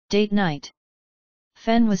Date night.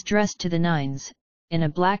 Fen was dressed to the nines, in a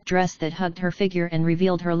black dress that hugged her figure and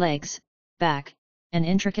revealed her legs, back, and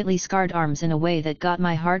intricately scarred arms in a way that got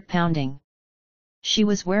my heart pounding. She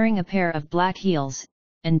was wearing a pair of black heels,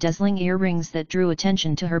 and dazzling earrings that drew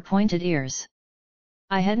attention to her pointed ears.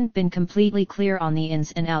 I hadn't been completely clear on the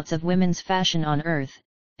ins and outs of women's fashion on Earth,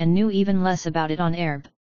 and knew even less about it on Erb,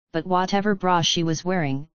 but whatever bra she was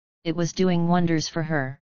wearing, it was doing wonders for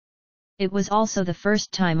her. It was also the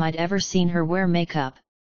first time I'd ever seen her wear makeup.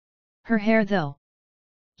 Her hair though.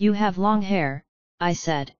 "You have long hair," I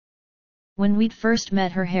said. When we'd first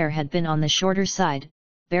met, her hair had been on the shorter side,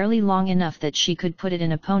 barely long enough that she could put it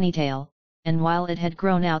in a ponytail, and while it had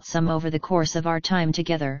grown out some over the course of our time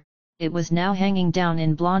together, it was now hanging down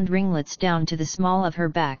in blonde ringlets down to the small of her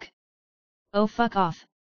back. "Oh fuck off,"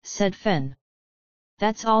 said Fen.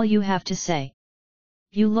 "That's all you have to say?"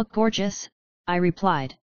 "You look gorgeous," I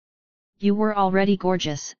replied. "You were already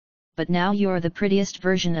gorgeous, but now you're the prettiest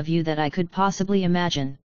version of you that I could possibly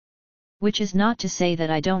imagine. Which is not to say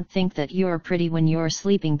that I don't think that you're pretty when you're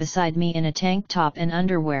sleeping beside me in a tank top and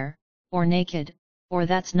underwear, or naked, or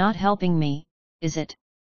that's not helping me, is it?"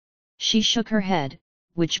 She shook her head,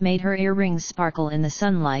 which made her earrings sparkle in the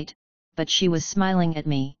sunlight, but she was smiling at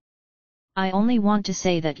me. "I only want to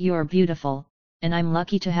say that you're beautiful, and I'm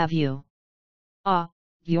lucky to have you." "Ah,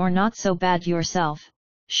 you're not so bad yourself,"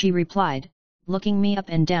 she replied, looking me up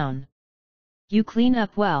and down. "You clean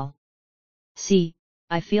up well." "See,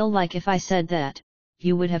 I feel like if I said that,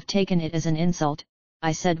 you would have taken it as an insult,"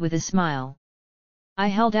 I said with a smile. I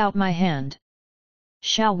held out my hand.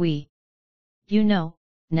 "Shall we?" You know,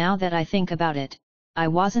 now that I think about it, I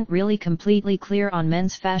wasn't really completely clear on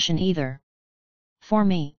men's fashion either. For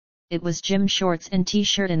me, it was gym shorts and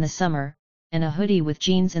t-shirt in the summer, and a hoodie with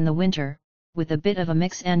jeans in the winter, with a bit of a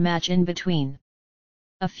mix and match in between.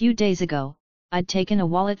 A few days ago, I'd taken a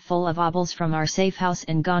wallet full of obols from our safe house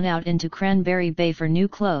and gone out into Cranberry Bay for new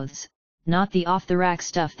clothes, not the off-the-rack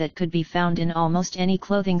stuff that could be found in almost any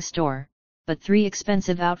clothing store, but 3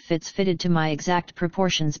 expensive outfits fitted to my exact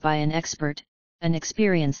proportions by an expert, an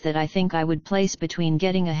experience that I think I would place between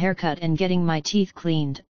getting a haircut and getting my teeth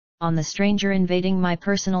cleaned, on the stranger invading my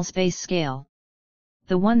personal space scale.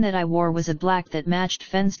 The one that I wore was a black that matched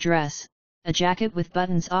Fen's dress, a jacket with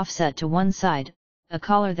buttons offset to one side, a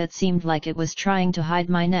collar that seemed like it was trying to hide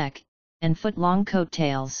my neck, and foot-long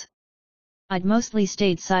coattails. I'd mostly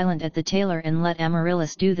stayed silent at the tailor and let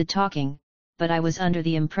Amaryllis do the talking, but I was under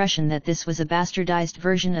the impression that this was a bastardized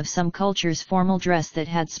version of some culture's formal dress that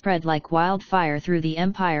had spread like wildfire through the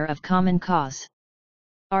empire of Common Cause.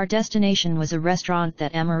 Our destination was a restaurant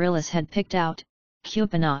that Amaryllis had picked out,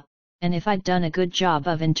 Cupina, and if I'd done a good job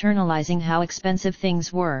of internalizing how expensive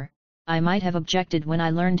things were, I might have objected when I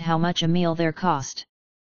learned how much a meal there cost.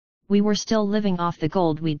 We were still living off the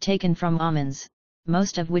gold we'd taken from almonds,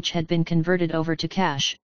 most of which had been converted over to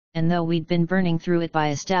cash, and though we'd been burning through it by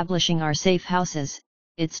establishing our safe houses,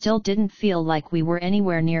 it still didn't feel like we were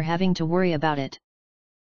anywhere near having to worry about it.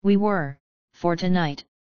 We were, for tonight,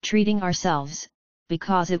 treating ourselves,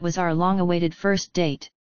 because it was our long-awaited first date.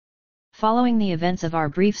 Following the events of our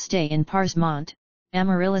brief stay in Parsemont,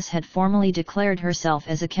 Amaryllis had formally declared herself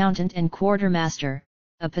as accountant and quartermaster,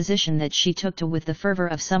 a position that she took to with the fervor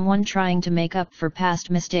of someone trying to make up for past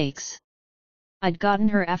mistakes. I'd gotten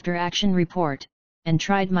her after-action report, and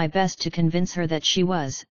tried my best to convince her that she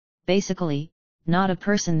was, basically, not a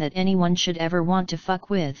person that anyone should ever want to fuck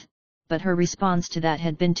with, but her response to that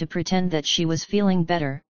had been to pretend that she was feeling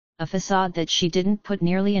better, a facade that she didn't put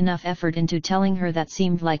nearly enough effort into. Telling her that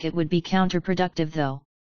seemed like it would be counterproductive though.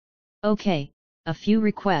 "Okay, a few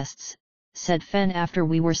requests," said Fen after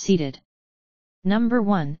we were seated. "Number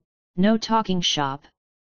 1, no talking shop."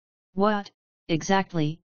 "What,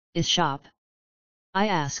 exactly, is shop?" I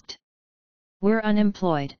asked. "We're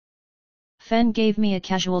unemployed." Fen gave me a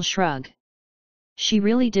casual shrug. She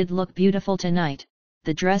really did look beautiful tonight.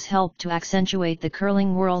 The dress helped to accentuate the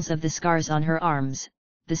curling whorls of the scars on her arms.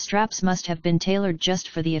 The straps must have been tailored just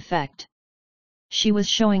for the effect. She was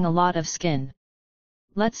showing a lot of skin.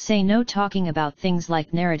 "Let's say no talking about things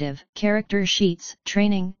like narrative, character sheets,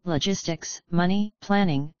 training, logistics, money,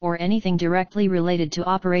 planning, or anything directly related to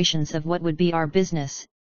operations of what would be our business,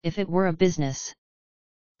 if it were a business.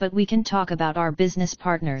 But we can talk about our business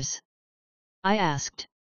partners." I asked.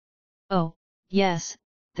 "Oh, yes,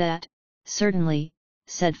 that, certainly,"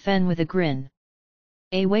 said Fen with a grin.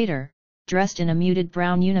 A waiter, dressed in a muted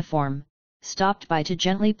brown uniform, stopped by to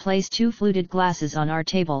gently place 2 fluted glasses on our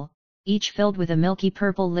table, each filled with a milky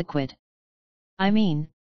purple liquid. "I mean,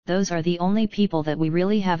 those are the only people that we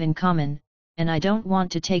really have in common, and I don't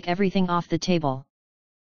want to take everything off the table."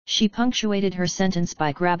 She punctuated her sentence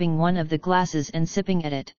by grabbing one of the glasses and sipping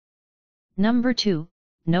at it. Number 2,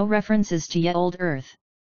 no references to Ye Old Earth.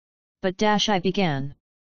 But I began.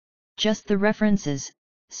 Just the references,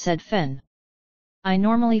 said Fen. I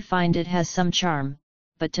normally find it has some charm,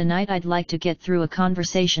 but tonight I'd like to get through a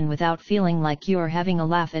conversation without feeling like you're having a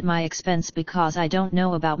laugh at my expense because I don't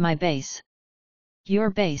know about my base. Your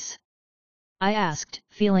base? I asked,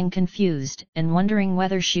 feeling confused and wondering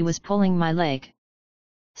whether she was pulling my leg.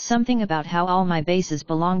 Something about how all my bases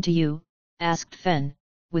belong to you, asked Fen,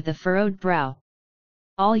 with a furrowed brow.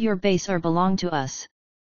 All your base are belong to us?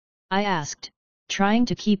 I asked, trying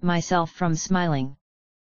to keep myself from smiling.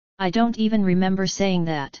 I don't even remember saying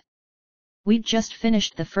that. We'd just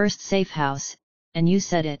finished the first safe house, and you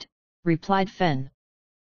said it, replied Fen.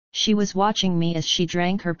 She was watching me as she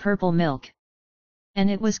drank her purple milk. And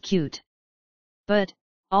it was cute. But,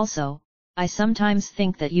 also, I sometimes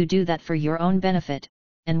think that you do that for your own benefit,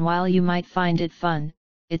 and while you might find it fun,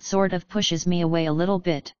 it sort of pushes me away a little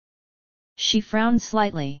bit. She frowned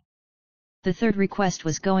slightly. The third request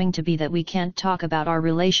was going to be that we can't talk about our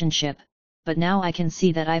relationship, but now I can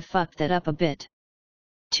see that I've fucked that up a bit.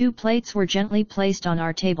 2 plates were gently placed on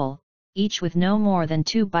our table, each with no more than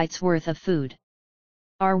 2 bites worth of food.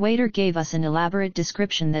 Our waiter gave us an elaborate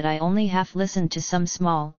description that I only half listened to. Some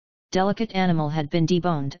small, delicate animal had been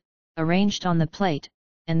deboned, arranged on the plate,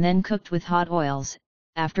 and then cooked with hot oils,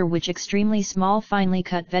 after which extremely small finely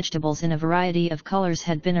cut vegetables in a variety of colors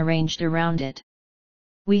had been arranged around it.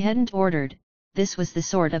 We hadn't ordered, this was the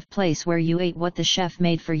sort of place where you ate what the chef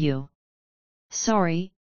made for you.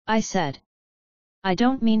 Sorry, I said. I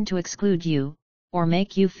don't mean to exclude you, or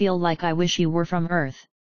make you feel like I wish you were from Earth.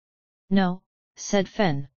 No, said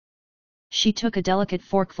Fen. She took a delicate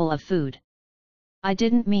forkful of food. I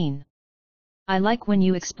didn't mean. I like when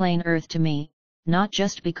you explain Earth to me, not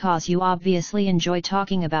just because you obviously enjoy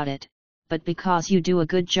talking about it, but because you do a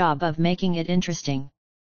good job of making it interesting.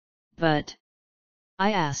 But?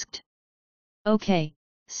 I asked. Okay,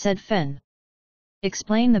 said Fen.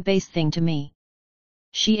 Explain the base thing to me.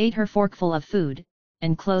 She ate her forkful of food,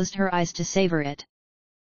 and closed her eyes to savor it.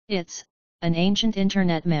 It's an ancient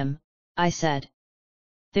internet meme, I said.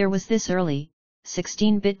 There was this early,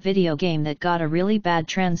 16-bit video game that got a really bad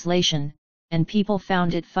translation, and people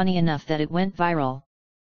found it funny enough that it went viral.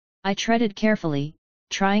 I treaded carefully,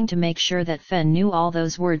 trying to make sure that Fen knew all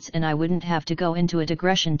those words and I wouldn't have to go into a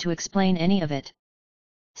digression to explain any of it.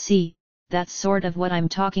 See, that's sort of what I'm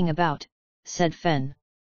talking about, said Fen.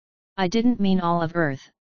 I didn't mean all of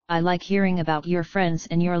Earth. I like hearing about your friends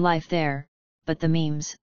and your life there, but the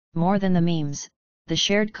memes, more than the memes, the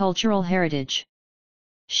shared cultural heritage.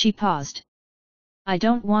 She paused. I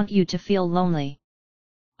don't want you to feel lonely.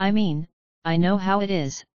 I mean, I know how it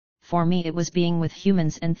is, for me it was being with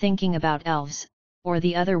humans and thinking about elves, or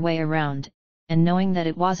the other way around, and knowing that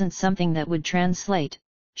it wasn't something that would translate.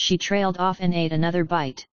 She trailed off and ate another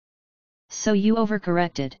bite. So you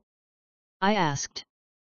overcorrected? I asked.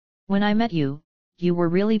 When I met you, you were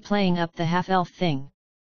really playing up the half-elf thing.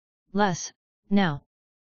 Less, now.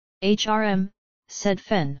 HRM, said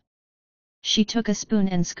Fen. She took a spoon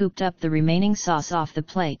and scooped up the remaining sauce off the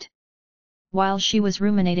plate. While she was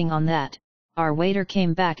ruminating on that, our waiter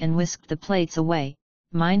came back and whisked the plates away,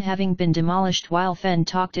 mine having been demolished while Fen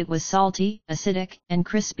talked. It was salty, acidic, and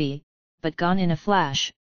crispy, but gone in a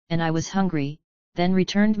flash, and I was hungry, then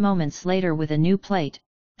returned moments later with a new plate,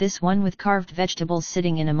 this one with carved vegetables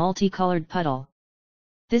sitting in a multicolored puddle.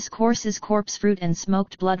 This course is corpse fruit and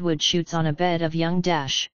smoked bloodwood shoots on a bed of young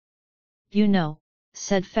dash. You know,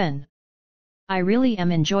 said Fen. I really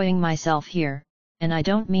am enjoying myself here, and I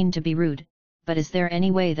don't mean to be rude, but is there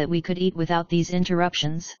any way that we could eat without these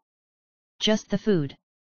interruptions? Just the food.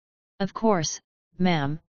 Of course,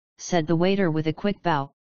 ma'am, said the waiter with a quick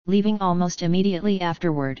bow, leaving almost immediately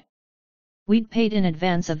afterward. We'd paid in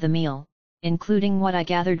advance of the meal, including what I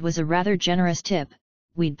gathered was a rather generous tip.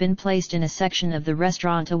 We'd been placed in a section of the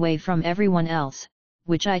restaurant away from everyone else,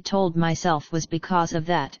 which I told myself was because of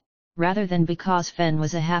that, rather than because Fen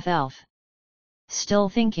was a half-elf. Still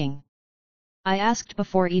thinking? I asked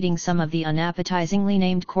before eating some of the unappetizingly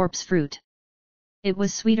named corpse fruit. It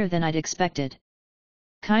was sweeter than I'd expected.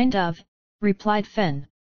 Kind of, replied Fen.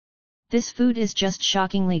 This food is just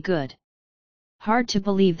shockingly good. Hard to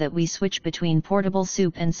believe that we switch between portable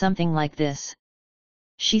soup and something like this.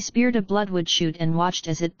 She speared a bloodwood shoot and watched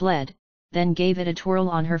as it bled, then gave it a twirl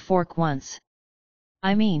on her fork once.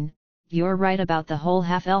 I mean, you're right about the whole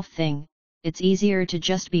half-elf thing. It's easier to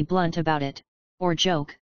just be blunt about it, or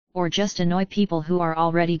joke, or just annoy people who are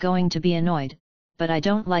already going to be annoyed, but I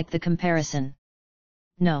don't like the comparison.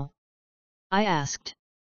 No. I asked.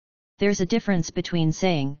 There's a difference between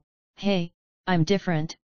saying, Hey, I'm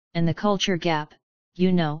different, and the culture gap,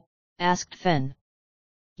 you know, asked Fen.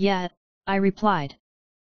 Yeah, I replied.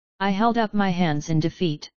 I held up my hands in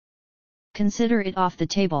defeat. Consider it off the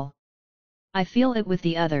table. I feel it with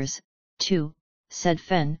the others, too, said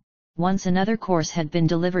Fen. Once another course had been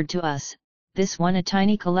delivered to us, this one a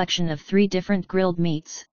tiny collection of 3 different grilled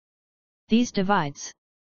meats. These divides.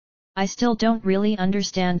 I still don't really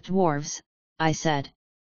understand dwarves, I said.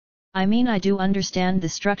 I mean, I do understand the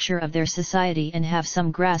structure of their society and have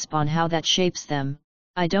some grasp on how that shapes them.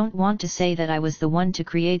 I don't want to say that I was the one to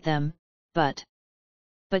create them, but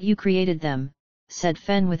you created them, said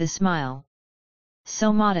Fen with a smile.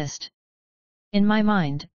 So modest. In my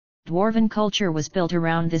mind, dwarven culture was built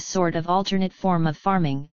around this sort of alternate form of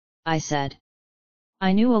farming, I said.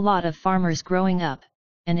 I knew a lot of farmers growing up,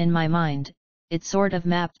 and in my mind, it sort of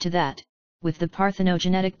mapped to that, with the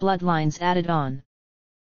parthenogenetic bloodlines added on.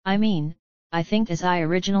 I mean, I think as I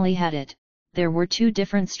originally had it, there were 2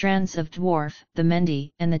 different strands of dwarf, the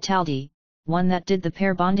Mendi and the Taldi, one that did the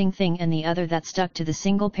pair bonding thing and the other that stuck to the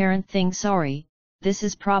single parent thing. Sorry, this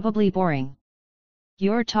is probably boring.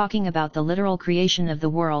 You're talking about the literal creation of the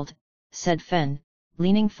world, said Fen,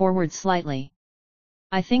 leaning forward slightly.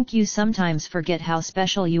 I think you sometimes forget how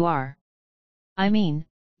special you are. I mean,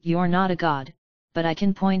 you're not a god, but I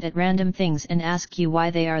can point at random things and ask you why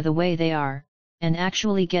they are the way they are, and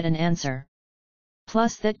actually get an answer.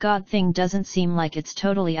 Plus that god thing doesn't seem like it's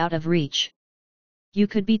totally out of reach. You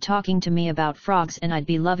could be talking to me about frogs and I'd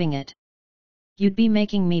be loving it. You'd be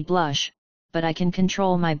making me blush, but I can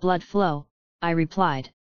control my blood flow, I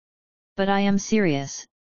replied. But I am serious,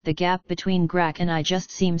 the gap between Grak and I just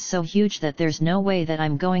seems so huge that there's no way that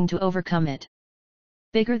I'm going to overcome it.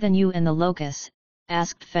 Bigger than you and the Locus?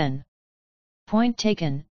 Asked Fen. Point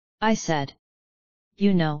taken, I said.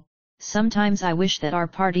 You know, sometimes I wish that our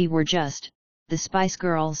party were just, the Spice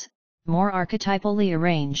Girls, more archetypally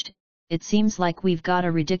arranged. It seems like we've got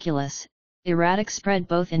a ridiculous, erratic spread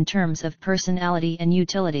both in terms of personality and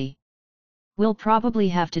utility. We'll probably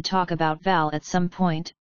have to talk about Val at some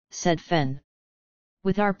point, said Fen.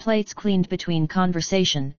 With our plates cleaned between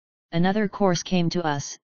conversation, another course came to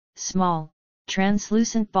us, small,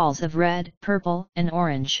 translucent balls of red, purple, and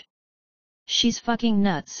orange. She's fucking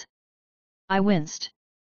nuts. I winced.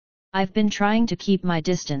 I've been trying to keep my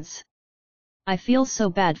distance. I feel so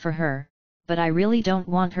bad for her, but I really don't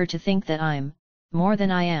want her to think that I'm, more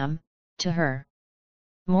than I am, to her.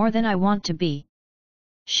 More than I want to be.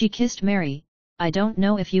 She kissed Mary, I don't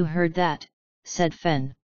know if you heard that, said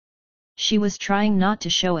Fen. She was trying not to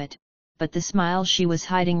show it, but the smile she was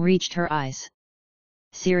hiding reached her eyes.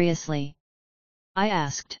 Seriously? I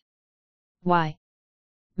asked. Why?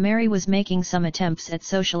 Mary was making some attempts at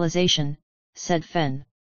socialization, said Fen.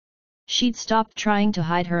 She'd stopped trying to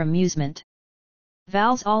hide her amusement.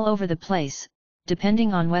 Val's all over the place,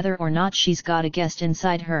 depending on whether or not she's got a guest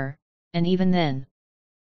inside her, and even then.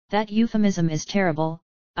 That euphemism is terrible,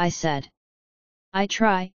 I said. I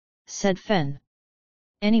try, said Fen.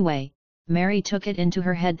 Anyway, Mary took it into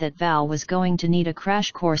her head that Val was going to need a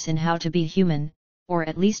crash course in how to be human, or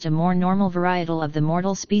at least a more normal varietal of the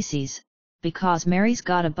mortal species, because Mary's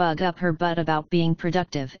got a bug up her butt about being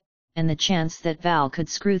productive, and the chance that Val could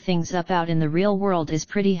screw things up out in the real world is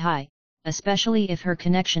pretty high, especially if her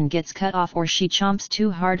connection gets cut off or she chomps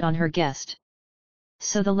too hard on her guest.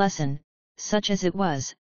 So the lesson, such as it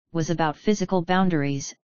was about physical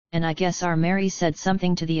boundaries, and I guess our Mary said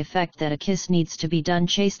something to the effect that a kiss needs to be done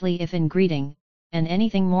chastely if in greeting, and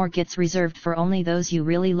anything more gets reserved for only those you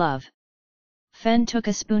really love. Fen took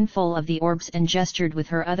a spoonful of the orbs and gestured with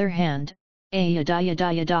her other hand, a yada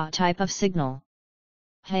yada yada type of signal.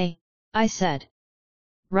 Hey, I said.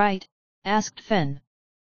 Right, asked Fen.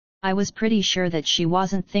 I was pretty sure that she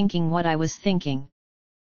wasn't thinking what I was thinking.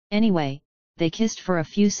 Anyway, they kissed for a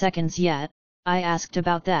few seconds yet, I asked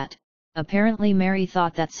about that. Apparently Mary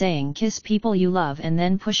thought that saying kiss people you love and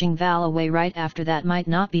then pushing Val away right after that might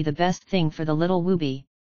not be the best thing for the little Wooby.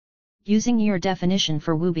 Using your definition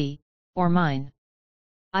for Wooby, or mine?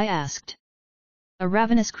 I asked. A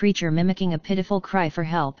ravenous creature mimicking a pitiful cry for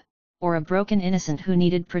help, or a broken innocent who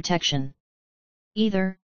needed protection?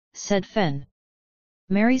 Either, said Fen.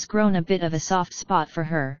 Mary's grown a bit of a soft spot for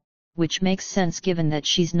her, which makes sense given that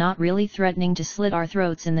she's not really threatening to slit our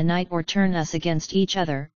throats in the night or turn us against each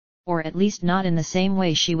other, or at least not in the same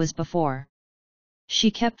way she was before.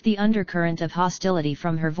 She kept the undercurrent of hostility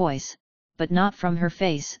from her voice, but not from her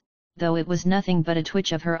face, though it was nothing but a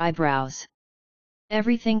twitch of her eyebrows.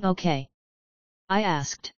 Everything okay? I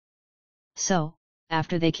asked. So,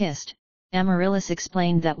 after they kissed, Amaryllis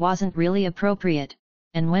explained that wasn't really appropriate,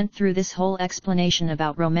 and went through this whole explanation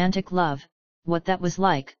about romantic love, what that was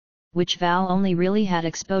like, which Val only really had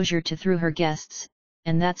exposure to through her guests,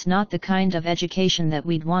 and that's not the kind of education that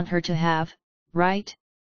we'd want her to have, right?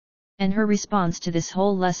 And her response to this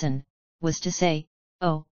whole lesson was to say,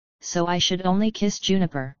 "Oh, so I should only kiss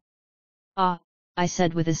Juniper." "Ah," I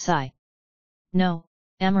said with a sigh. "No,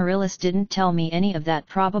 Amaryllis didn't tell me any of that,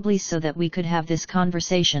 probably so that we could have this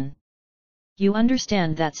conversation. You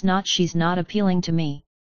understand she's not appealing to me."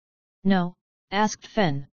 "No?" asked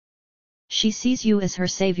Fen. "She sees you as her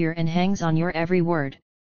savior and hangs on your every word.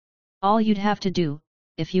 All you'd have to do,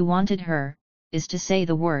 if you wanted her, is to say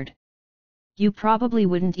the word. You probably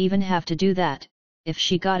wouldn't even have to do that, if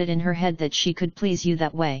she got it in her head that she could please you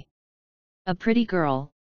that way. A pretty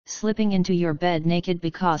girl, slipping into your bed naked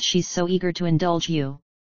because she's so eager to indulge you."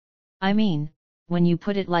 "I mean, when you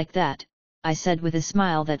put it like that," I said with a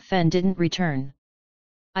smile that Fen didn't return.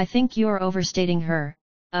 "I think you're overstating her,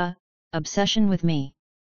 obsession with me."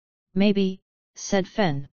 "Maybe," said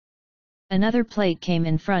Fen. Another plate came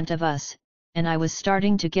in front of us, and I was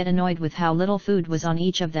starting to get annoyed with how little food was on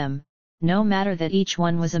each of them, no matter that each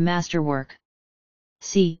one was a masterwork.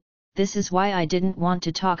 "See, this is why I didn't want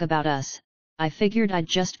to talk about us. I figured I'd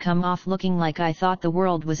just come off looking like I thought the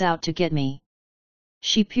world was out to get me."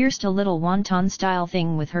 She pierced a little wonton-style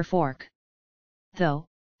thing with her fork. "Though,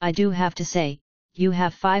 I do have to say, you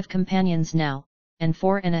have 5 companions now, and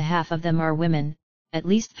 4.5 of them are women, at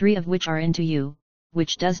least 3 of which are into you,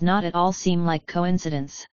 which does not at all seem like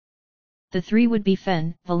coincidence." The 3 would be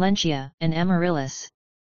Fen, Valentia, and Amaryllis.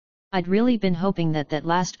 I'd really been hoping that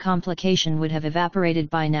last complication would have evaporated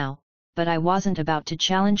by now, but I wasn't about to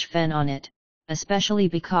challenge Fen on it, especially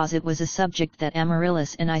because it was a subject that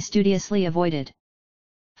Amaryllis and I studiously avoided.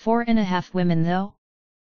 4.5 women though?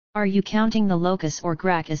 Are you counting the Locus or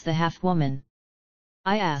Grak as the half-woman?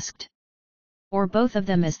 I asked. Or both of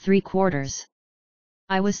them as 3/4?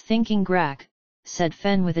 I was thinking Grak, said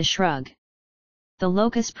Fen with a shrug. The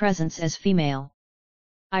Locus presents as female.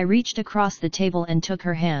 I reached across the table and took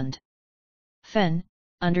her hand. Fen,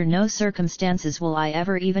 under no circumstances will I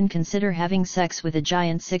ever even consider having sex with a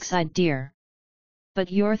giant 6-eyed deer.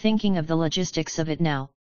 But you're thinking of the logistics of it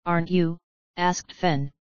now, aren't you? Asked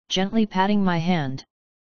Fen, gently patting my hand.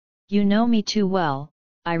 You know me too well,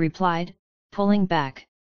 I replied, pulling back.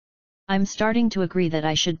 I'm starting to agree that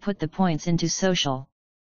I should put the points into social.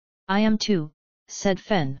 I am too, said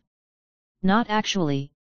Fen. Not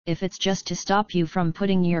actually, if it's just to stop you from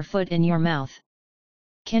putting your foot in your mouth.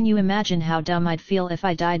 Can you imagine how dumb I'd feel if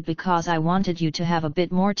I died because I wanted you to have a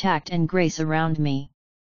bit more tact and grace around me?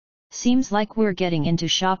 Seems like we're getting into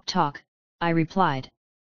shop talk, I replied.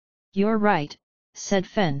 You're right, said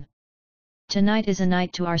Fen. Tonight is a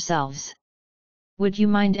night to ourselves. Would you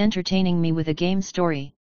mind entertaining me with a game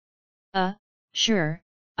story? Sure,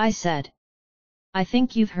 I said. I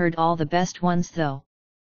think you've heard all the best ones though.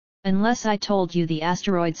 Unless I told you the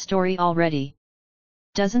asteroid story already.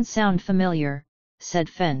 Doesn't sound familiar, said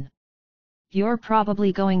Fen. You're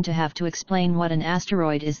probably going to have to explain what an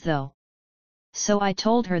asteroid is though. So I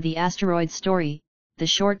told her the asteroid story, the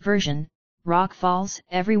short version. Rock falls,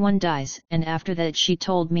 everyone dies, and after that she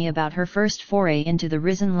told me about her first foray into the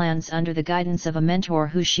Risen Lands under the guidance of a mentor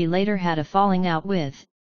who she later had a falling out with,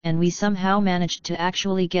 and we somehow managed to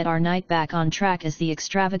actually get our night back on track as the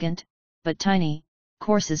extravagant, but tiny,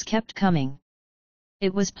 courses kept coming.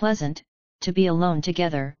 It was pleasant, to be alone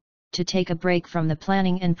together, to take a break from the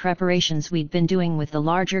planning and preparations we'd been doing with the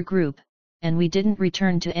larger group, and we didn't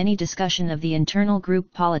return to any discussion of the internal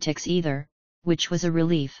group politics either, which was a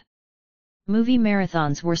relief. Movie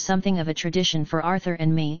marathons were something of a tradition for Arthur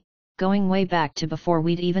and me, going way back to before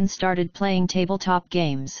we'd even started playing tabletop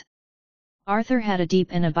games. Arthur had a deep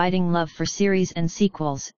and abiding love for series and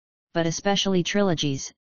sequels, but especially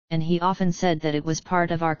trilogies, and he often said that it was part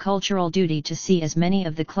of our cultural duty to see as many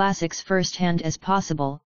of the classics firsthand as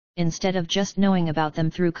possible, instead of just knowing about them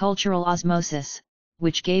through cultural osmosis,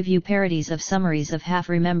 which gave you parodies of summaries of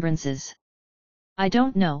half-remembrances. I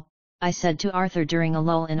don't know, I said to Arthur during a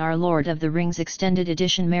lull in our Lord of the Rings Extended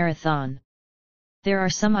Edition marathon. There are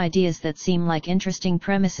some ideas that seem like interesting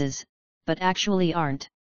premises, but actually aren't.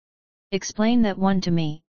 Explain that one to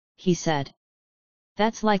me, he said.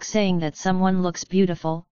 That's like saying that someone looks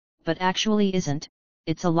beautiful, but actually isn't,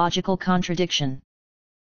 it's a logical contradiction.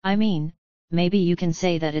 I mean, maybe you can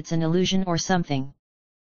say that it's an illusion or something.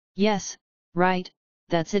 Yes, right,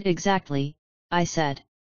 that's it exactly, I said.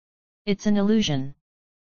 It's an illusion.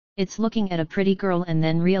 It's looking at a pretty girl and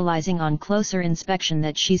then realizing on closer inspection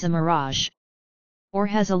that she's a mirage. Or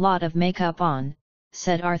has a lot of makeup on,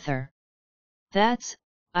 said Arthur. That's,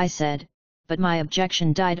 I said, but my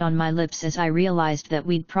objection died on my lips as I realized that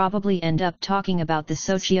we'd probably end up talking about the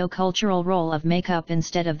socio-cultural role of makeup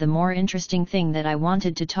instead of the more interesting thing that I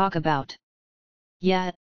wanted to talk about.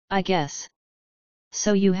 Yeah, I guess.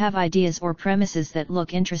 So you have ideas or premises that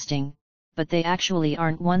look interesting, but they actually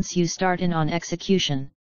aren't once you start in on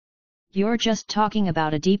execution. You're just talking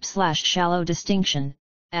about a deep/shallow distinction,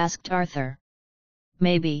 asked Arthur.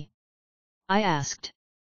 Maybe. I asked.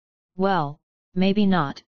 Well, maybe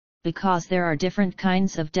not, because there are different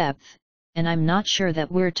kinds of depth, and I'm not sure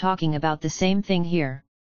that we're talking about the same thing here.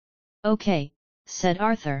 Okay, said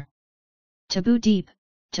Arthur. Taboo deep,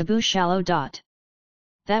 taboo shallow.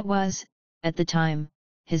 That was, at the time,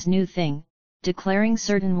 his new thing, declaring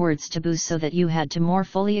certain words taboo so that you had to more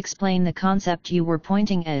fully explain the concept you were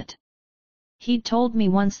pointing at. He'd told me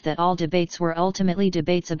once that all debates were ultimately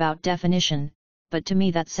debates about definition, but to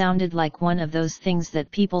me that sounded like one of those things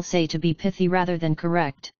that people say to be pithy rather than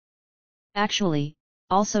correct. Actually,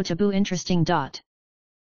 also taboo interesting.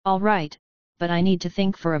 All right, but I need to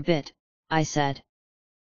think for a bit, I said.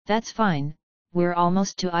 That's fine, we're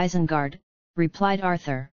almost to Isengard, replied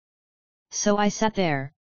Arthur. So I sat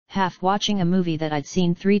there, half watching a movie that I'd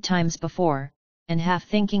seen 3 times before, and half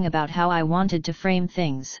thinking about how I wanted to frame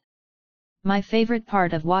things. My favorite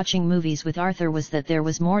part of watching movies with Arthur was that there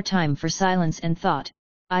was more time for silence and thought.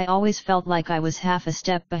 I always felt like I was half a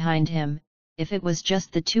step behind him, if it was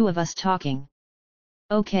just the two of us talking.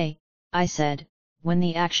 Okay, I said, when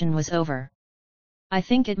the action was over. I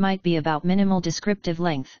think it might be about minimal descriptive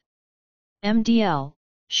length. MDL,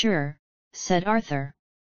 sure, said Arthur.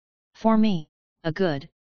 For me, a good,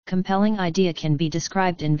 compelling idea can be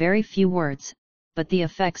described in very few words, but the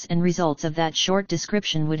effects and results of that short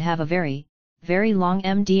description would have a very, very long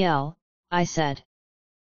MDL, I said.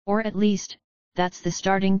 Or at least, that's the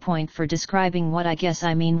starting point for describing what I guess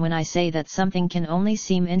I mean when I say that something can only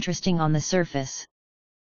seem interesting on the surface.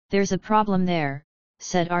 There's a problem there,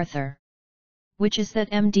 said Arthur. Which is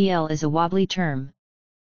that MDL is a wobbly term.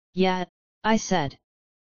 Yeah, I said.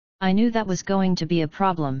 I knew that was going to be a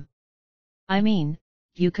problem. I mean,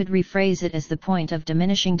 you could rephrase it as the point of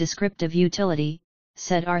diminishing descriptive utility,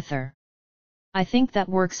 said Arthur. I think that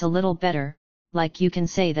works a little better, like you can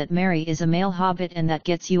say that Merry is a male hobbit and that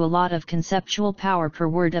gets you a lot of conceptual power per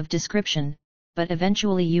word of description, but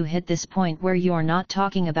eventually you hit this point where you're not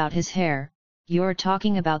talking about his hair, you're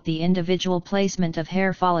talking about the individual placement of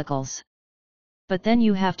hair follicles. But then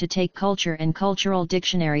you have to take culture and cultural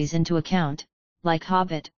dictionaries into account, like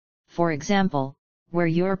hobbit, for example, where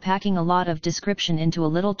you're packing a lot of description into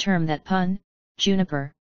a little term that pun,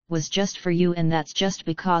 juniper, was just for you, and that's just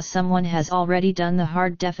because someone has already done the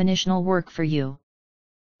hard definitional work for you.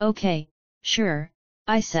 Okay, sure,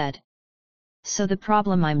 I said. So the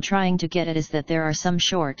problem I'm trying to get at is that there are some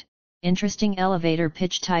short, interesting elevator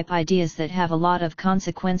pitch type ideas that have a lot of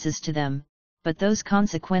consequences to them, but those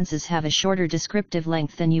consequences have a shorter descriptive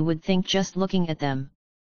length than you would think just looking at them.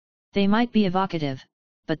 They might be evocative,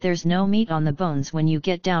 but there's no meat on the bones when you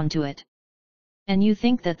get down to it. And you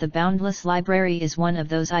think that the boundless library is one of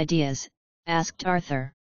those ideas? Asked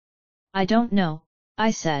Arthur. I don't know,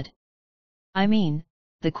 I said. I mean,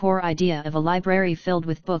 the core idea of a library filled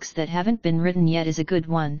with books that haven't been written yet is a good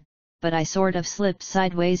one, but I sort of slipped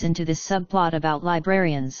sideways into this subplot about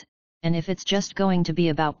librarians, and if it's just going to be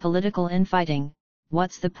about political infighting,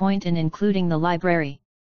 what's the point in including the library?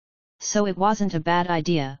 So it wasn't a bad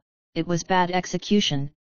idea, it was bad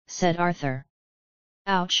execution, said Arthur.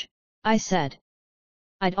 Ouch, I said.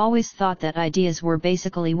 I'd always thought that ideas were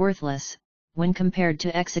basically worthless, when compared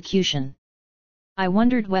to execution. I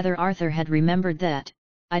wondered whether Arthur had remembered that.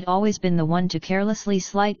 I'd always been the one to carelessly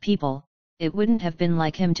slight people. It wouldn't have been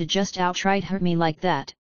like him to just outright hurt me like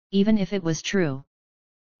that, even if it was true.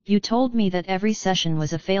 You told me that every session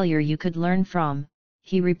was a failure you could learn from,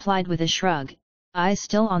 he replied with a shrug, eyes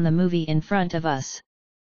still on the movie in front of us.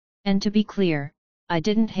 And to be clear, I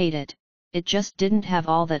didn't hate it, it just didn't have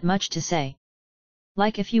all that much to say.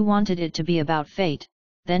 Like if you wanted it to be about fate,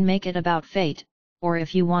 then make it about fate, or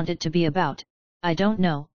if you want it to be about, I don't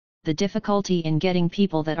know, the difficulty in getting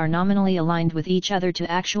people that are nominally aligned with each other to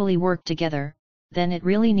actually work together, then it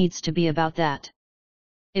really needs to be about that.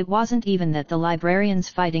 It wasn't even that the librarians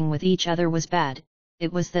fighting with each other was bad,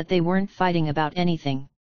 it was that they weren't fighting about anything.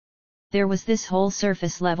 There was this whole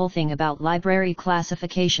surface level thing about library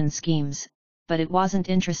classification schemes, but it wasn't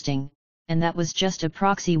interesting, and that was just a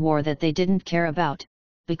proxy war that they didn't care about,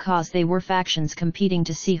 because they were factions competing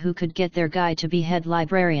to see who could get their guy to be head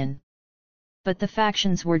librarian. But the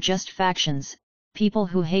factions were just factions, people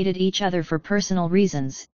who hated each other for personal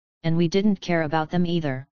reasons, and we didn't care about them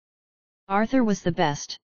either. Arthur was the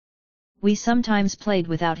best. We sometimes played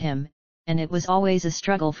without him, and it was always a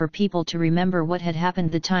struggle for people to remember what had happened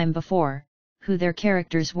the time before, who their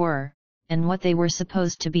characters were, and what they were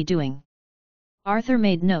supposed to be doing. Arthur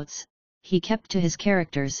made notes, he kept to his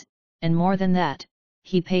characters, and more than that,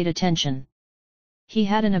 he paid attention. He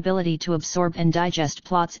had an ability to absorb and digest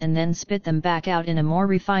plots and then spit them back out in a more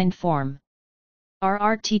refined form. Our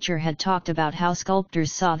art teacher had talked about how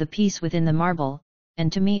sculptors saw the piece within the marble,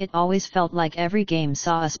 and to me it always felt like every game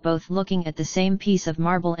saw us both looking at the same piece of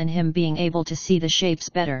marble and him being able to see the shapes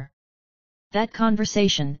better. That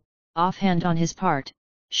conversation, offhand on his part,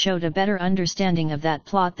 showed a better understanding of that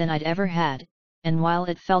plot than I'd ever had, and while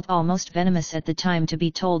it felt almost venomous at the time to be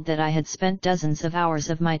told that I had spent dozens of hours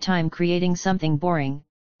of my time creating something boring,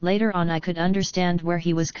 later on I could understand where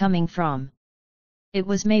he was coming from. It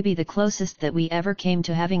was maybe the closest that we ever came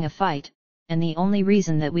to having a fight, and the only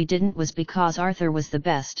reason that we didn't was because Arthur was the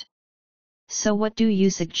best. "So what do you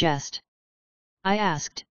suggest?" I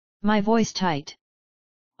asked, my voice tight.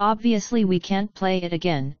 "Obviously we can't play it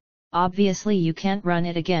again, obviously you can't run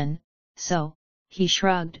it again, so," he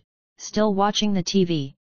shrugged, still watching the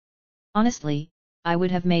TV. "Honestly, I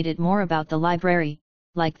would have made it more about the library,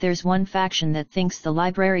 like there's one faction that thinks the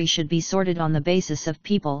library should be sorted on the basis of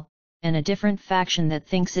people, and a different faction that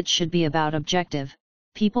thinks it should be about objective,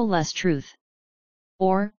 people less truth.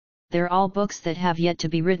 Or, they're all books that have yet to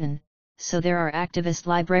be written, so there are activist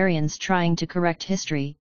librarians trying to correct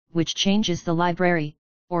history, which changes the library,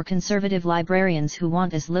 or conservative librarians who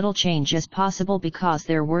want as little change as possible because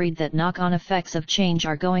they're worried that knock-on effects of change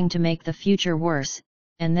are going to make the future worse,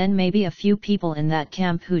 and then maybe a few people in that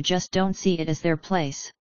camp who just don't see it as their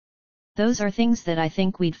place. Those are things that I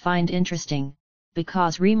think we'd find interesting,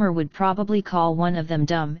 because Reamer would probably call one of them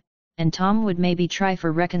dumb, and Tom would maybe try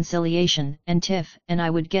for reconciliation, and Tiff and I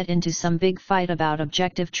would get into some big fight about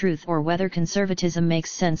objective truth or whether conservatism makes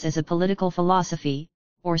sense as a political philosophy,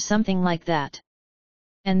 or something like that."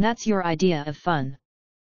 "And that's your idea of fun?"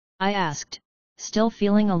 I asked, still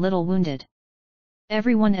feeling a little wounded.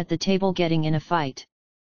 "Everyone at the table getting in a fight?"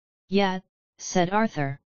 "Yeah," said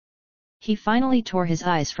Arthur. He finally tore his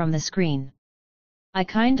eyes from the screen. "I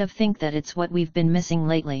kind of think that it's what we've been missing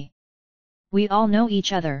lately. We all know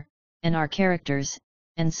each other, and our characters,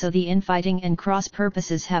 and so the infighting and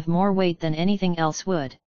cross-purposes have more weight than anything else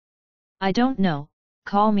would. I don't know,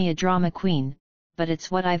 call me a drama queen, but it's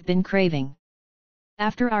what I've been craving."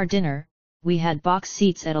 After our dinner, we had box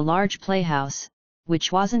seats at a large playhouse,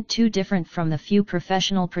 which wasn't too different from the few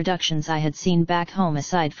professional productions I had seen back home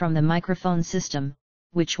aside from the microphone system,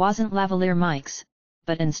 which wasn't lavalier mics,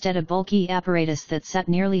 but instead a bulky apparatus that sat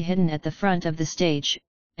nearly hidden at the front of the stage,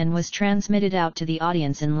 and was transmitted out to the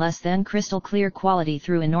audience in less than crystal clear quality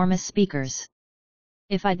through enormous speakers.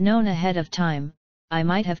 If I'd known ahead of time, I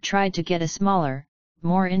might have tried to get a smaller,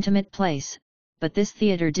 more intimate place, but this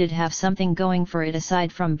theater did have something going for it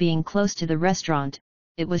aside from being close to the restaurant.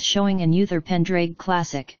 It was showing an Uther Pendraig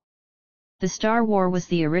classic. The Star Wars was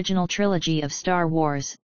the original trilogy of Star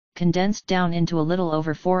Wars, condensed down into a little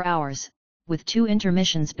over 4 hours, with 2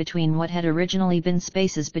 intermissions between what had originally been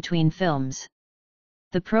spaces between films.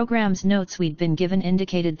 The program's notes we'd been given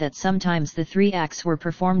indicated that sometimes the 3 acts were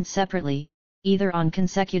performed separately, either on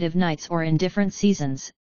consecutive nights or in different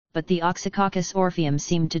seasons, but the Oxycoccus Orpheum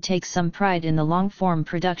seemed to take some pride in the long-form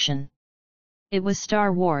production. It was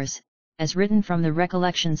Star Wars, as written from the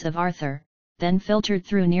recollections of Arthur, then filtered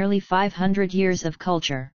through nearly 500 years of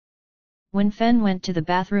culture. When Fenn went to the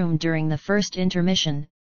bathroom during the first intermission,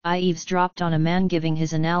 I eavesdropped on a man giving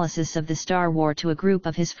his analysis of the Star Wars to a group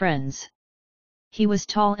of his friends. He was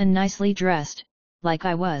tall and nicely dressed, like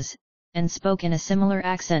I was, and spoke in a similar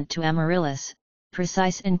accent to Amaryllis,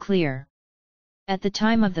 precise and clear. "At the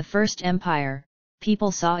time of the First Empire,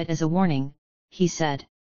 people saw it as a warning," he said.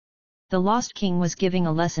 The Lost King was giving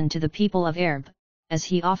a lesson to the people of Erb, as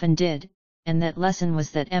he often did, and that lesson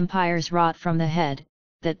was that empires rot from the head,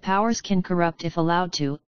 that powers can corrupt if allowed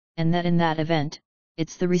to, and that in that event,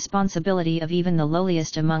 it's the responsibility of even the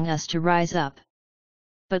lowliest among us to rise up.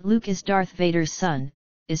 "But Luke is Darth Vader's son,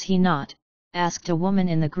 is he not?" asked a woman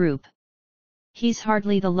in the group. "He's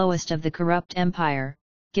hardly the lowest of the corrupt empire,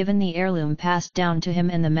 given the heirloom passed down to him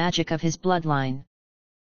and the magic of his bloodline.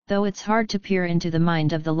 Though it's hard to peer into the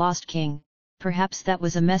mind of the Lost King, perhaps that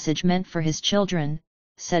was a message meant for his children,"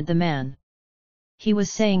 said the man. "He was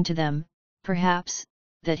saying to them, perhaps,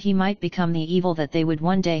 that he might become the evil that they would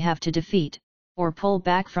one day have to defeat, or pull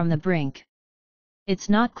back from the brink. It's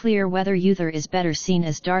not clear whether Uther is better seen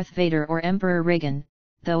as Darth Vader or Emperor Regan,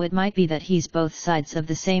 though it might be that he's both sides of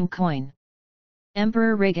the same coin."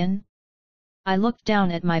 "Emperor Regan?" I looked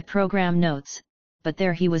down at my program notes, but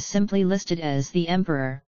there he was simply listed as the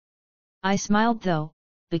Emperor. I smiled though,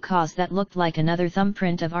 because that looked like another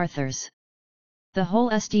thumbprint of Arthur's. The whole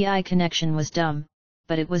SDI connection was dumb,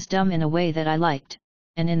 but it was dumb in a way that I liked,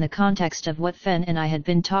 and in the context of what Fen and I had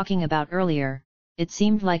been talking about earlier, it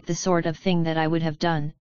seemed like the sort of thing that I would have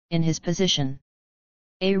done, in his position.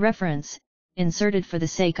 A reference, inserted for the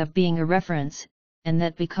sake of being a reference, and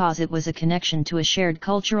that because it was a connection to a shared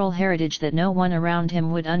cultural heritage that no one around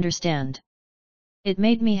him would understand. It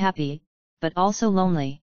made me happy, but also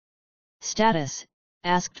lonely. "Status?"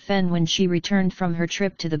 asked Fen when she returned from her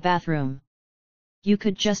trip to the bathroom. "You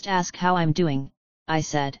could just ask how I'm doing," I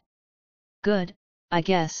said. "Good, I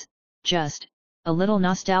guess, just a little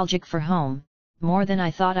nostalgic for home, more than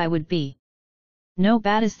I thought I would be." "No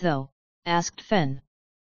bad as though?" asked Fen.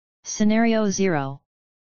 "Scenario 0.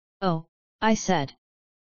 "Oh," I said.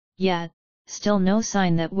 "Yeah, still no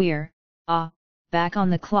sign that we're, back on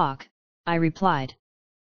the clock," I replied.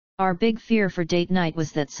 Our big fear for date night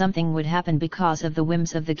was that something would happen because of the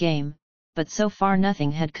whims of the game, but so far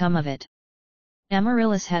nothing had come of it.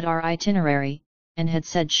 Amaryllis had our itinerary, and had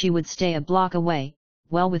said she would stay a block away,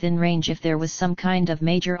 well within range if there was some kind of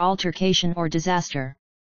major altercation or disaster.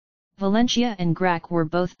 Valencia and Grack were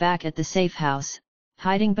both back at the safe house,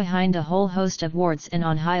 hiding behind a whole host of wards and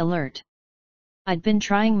on high alert. I'd been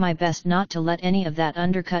trying my best not to let any of that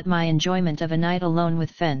undercut my enjoyment of a night alone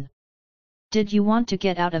with Fen. "Did you want to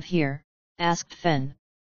get out of here?" asked Fen.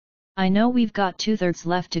 "I know we've got 2/3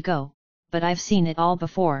 left to go, but I've seen it all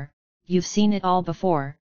before, you've seen it all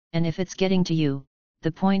before, and if it's getting to you,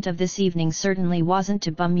 the point of this evening certainly wasn't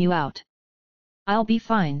to bum you out." "I'll be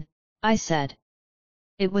fine," I said.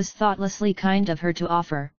 It was thoughtlessly kind of her to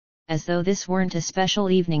offer, as though this weren't a special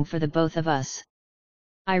evening for the both of us.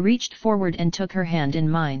 I reached forward and took her hand in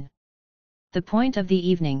mine. The point of the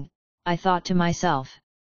evening, I thought to myself.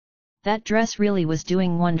 That dress really was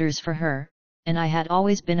doing wonders for her, and I had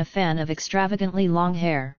always been a fan of extravagantly long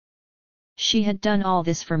hair. She had done all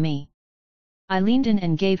this for me. I leaned in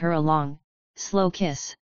and gave her a long, slow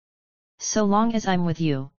kiss. "So long as I'm with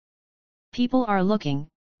you." "People are looking,"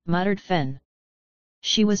 muttered Fen.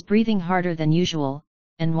 She was breathing harder than usual,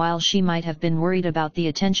 and while she might have been worried about the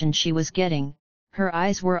attention she was getting, her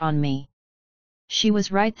eyes were on me. She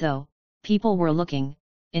was right though, people were looking,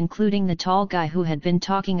 including the tall guy who had been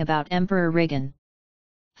talking about Emperor Reagan.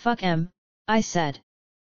 "Fuck 'em," I said.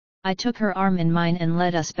 I took her arm in mine and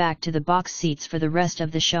led us back to the box seats for the rest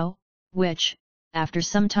of the show, which, after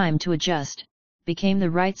some time to adjust, became the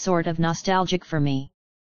right sort of nostalgic for me.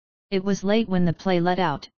 It was late when the play let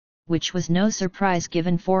out, which was no surprise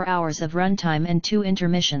given 4 hours of runtime and 2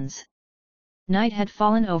 intermissions. Night had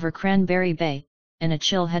fallen over Cranberry Bay, and a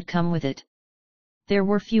chill had come with it. There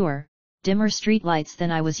were fewer, dimmer streetlights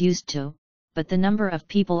than I was used to, but the number of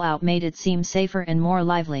people out made it seem safer and more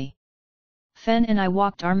lively. Fen and I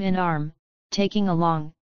walked arm in arm, taking a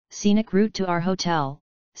long, scenic route to our hotel,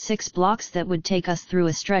 6 blocks that would take us through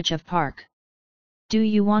a stretch of park. "Do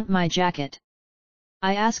you want my jacket?"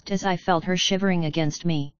 I asked as I felt her shivering against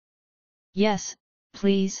me. "Yes,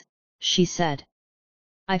 please," she said.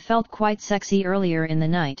 I felt quite sexy earlier in the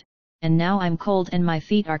night, and now I'm cold and my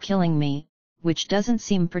feet are killing me, which doesn't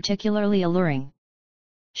seem particularly alluring.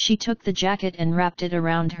 She took the jacket and wrapped it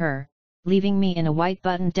around her, leaving me in a white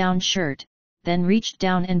button-down shirt, then reached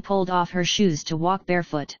down and pulled off her shoes to walk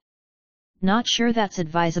barefoot. "Not sure that's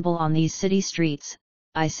advisable on these city streets,"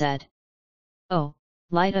 I said. "Oh,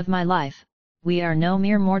 light of my life, we are no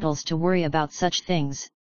mere mortals to worry about such things,"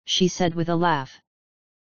 she said with a laugh.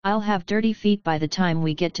 "I'll have dirty feet by the time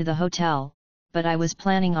we get to the hotel, but I was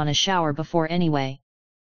planning on a shower before anyway."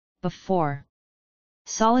 Before.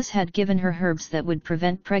 Solace had given her herbs that would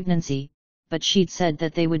prevent pregnancy, but she'd said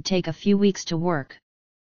that they would take a few weeks to work.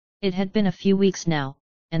 It had been a few weeks now,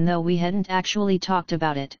 and though we hadn't actually talked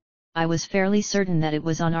about it, I was fairly certain that it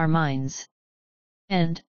was on our minds.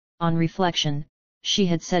 And, on reflection, she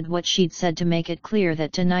had said what she'd said to make it clear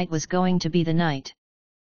that tonight was going to be the night.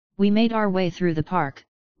 We made our way through the park,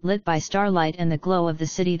 lit by starlight and the glow of the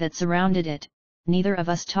city that surrounded it, neither of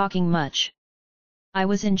us talking much. I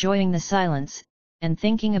was enjoying the silence, and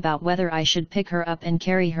thinking about whether I should pick her up and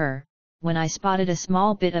carry her, when I spotted a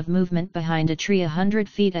small bit of movement behind a tree 100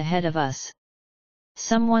 feet ahead of us.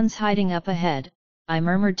 "Someone's hiding up ahead," I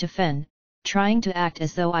murmured to Fen, trying to act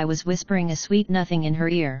as though I was whispering a sweet nothing in her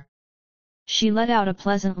ear. She let out a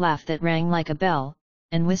pleasant laugh that rang like a bell,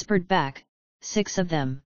 and whispered back, "6 of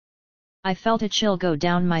them." I felt a chill go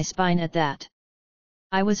down my spine at that.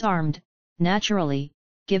 I was armed, naturally,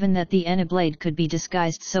 given that the Ena blade could be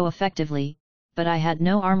disguised so effectively, but I had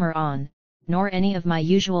no armor on, nor any of my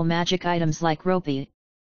usual magic items like ropey.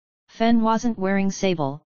 Fen wasn't wearing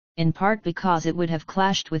sable, in part because it would have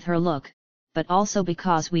clashed with her look, but also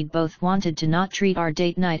because we'd both wanted to not treat our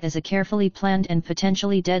date night as a carefully planned and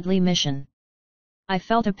potentially deadly mission. I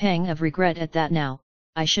felt a pang of regret at that now.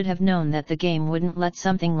 I should have known that the game wouldn't let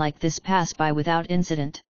something like this pass by without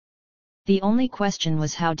incident. The only question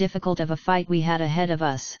was how difficult of a fight we had ahead of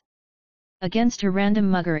us. Against a random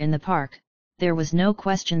mugger in the park, there was no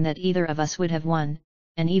question that either of us would have won,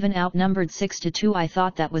 and even outnumbered 6-2 I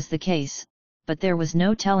thought that was the case, but there was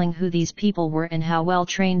no telling who these people were and how well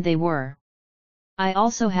trained they were. I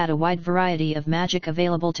also had a wide variety of magic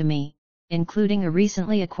available to me, including a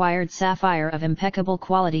recently acquired sapphire of impeccable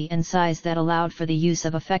quality and size that allowed for the use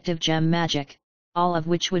of effective gem magic, all of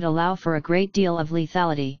which would allow for a great deal of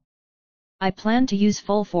lethality. I planned to use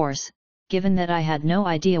full force, given that I had no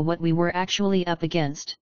idea what we were actually up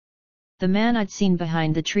against. The man I'd seen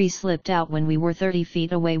behind the tree slipped out when we were 30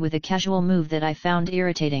 feet away with a casual move that I found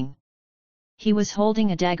irritating. He was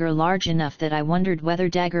holding a dagger large enough that I wondered whether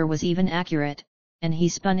dagger was even accurate, and he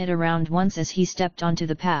spun it around once as he stepped onto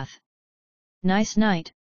the path. "Nice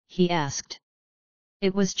night?" he asked.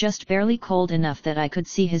 It was just barely cold enough that I could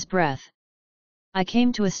see his breath. I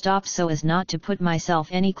came to a stop so as not to put myself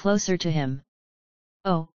any closer to him.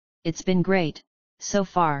 "Oh, it's been great, so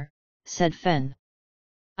far," said Fen.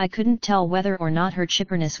 I couldn't tell whether or not her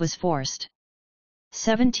chipperness was forced.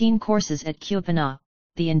 17 courses at Cupina,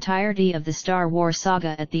 the entirety of the Star Wars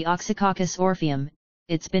saga at the Oxycoccus Orpheum.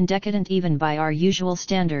 It's been decadent even by our usual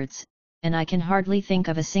standards, and I can hardly think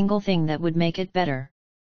of a single thing that would make it better.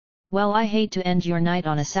 "Well, I hate to end your night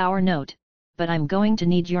on a sour note, but I'm going to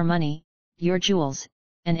need your money, your jewels,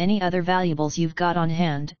 and any other valuables you've got on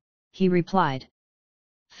hand," he replied.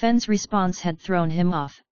 Fen's response had thrown him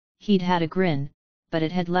off. He'd had a grin, but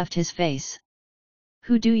it had left his face.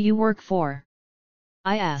 "Who do you work for?"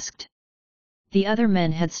 I asked. The other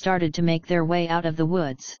men had started to make their way out of the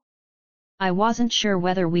woods. I wasn't sure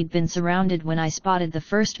whether we'd been surrounded when I spotted the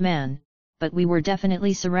first man, but we were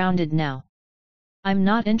definitely surrounded now. "I'm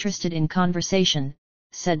not interested in conversation,"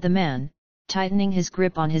 said the man, tightening his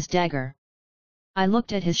grip on his dagger. I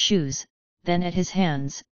looked at his shoes, then at his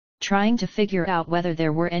hands, trying to figure out whether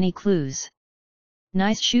there were any clues.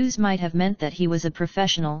 Nice shoes might have meant that he was a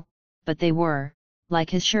professional, but they were, like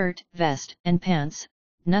his shirt, vest, and pants,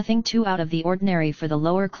 nothing too out of the ordinary for the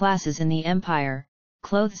lower classes in the Empire,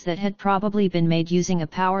 clothes that had probably been made using a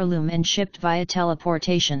power loom and shipped via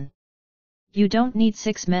teleportation. "You don't need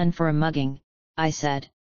 6 men for a mugging," I said.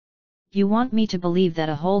 "You want me to believe that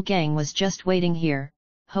a whole gang was just waiting here,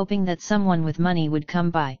 hoping that someone with money would come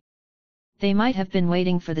by." "They might have been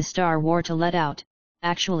waiting for the Star War to let out,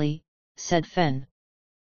 actually," said Fen.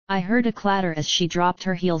 I heard a clatter as she dropped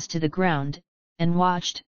her heels to the ground, and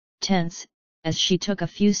watched, tense, as she took a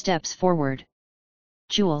few steps forward.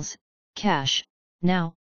 "Jewels, cash,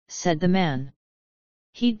 now," said the man.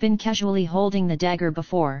 He'd been casually holding the dagger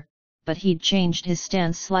before, but he'd changed his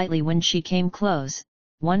stance slightly when she came close,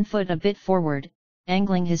 one foot a bit forward,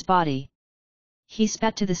 angling his body. He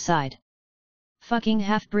spat to the side. "Fucking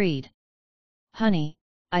half-breed. Honey,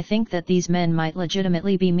 I think that these men might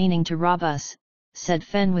legitimately be meaning to rob us," said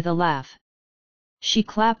Fen with a laugh. She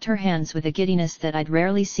clapped her hands with a giddiness that I'd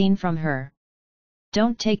rarely seen from her.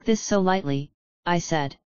 "Don't take this so lightly," I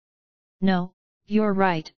said. "No, you're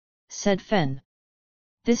right," said Fen.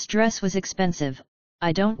 "This dress was expensive,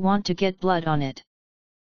 I don't want to get blood on it."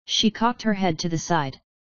 She cocked her head to the side.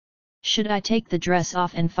 "Should I take the dress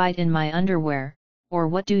off and fight in my underwear, or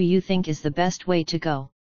what do you think is the best way to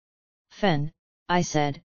go?" "Fen," I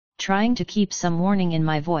said, trying to keep some warning in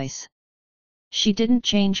my voice. She didn't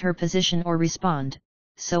change her position or respond,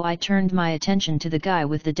 so I turned my attention to the guy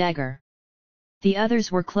with the dagger. The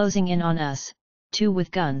others were closing in on us, 2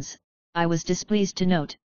 with guns, I was displeased to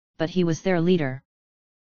note, but he was their leader.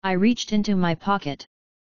 I reached into my pocket.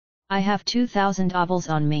 "I have 2,000 obels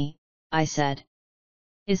on me," I said.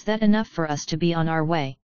 "Is that enough for us to be on our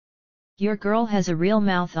way?" "Your girl has a real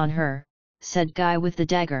mouth on her," said guy with the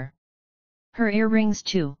dagger. "Her earrings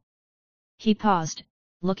too." He paused,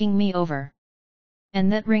 looking me over.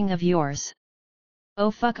 "And that ring of yours?"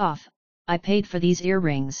 "Oh fuck off, I paid for these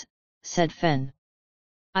earrings," said Fen.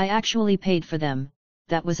 "I actually paid for them,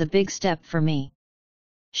 that was a big step for me."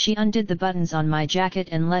 She undid the buttons on my jacket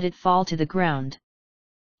and let it fall to the ground.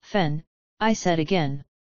 "Fen," I said again.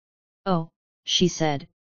 "Oh," she said,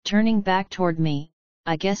 turning back toward me,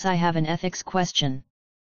 "I guess I have an ethics question."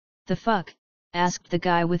 "The fuck?" asked the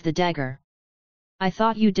guy with the dagger. "I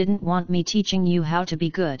thought you didn't want me teaching you how to be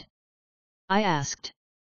good," I asked.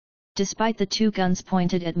 Despite the 2 guns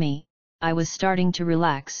pointed at me, I was starting to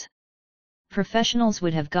relax. Professionals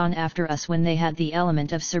would have gone after us when they had the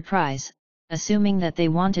element of surprise, assuming that they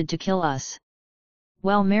wanted to kill us.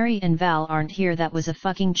 Well, Mary and Val aren't here. That was a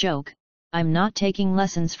fucking joke. I'm not taking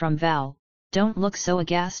lessons from Val. Don't look so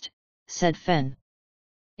aghast, said Fen.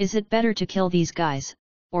 Is it better to kill these guys,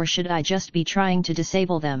 or should I just be trying to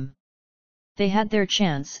disable them? They had their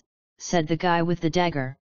chance, said the guy with the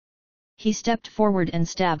dagger. He stepped forward and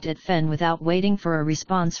stabbed at Fen without waiting for a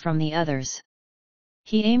response from the others.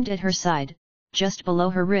 He aimed at her side, just below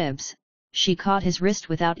her ribs. She caught his wrist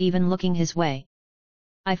without even looking his way.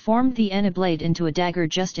 I formed the Ena blade into a dagger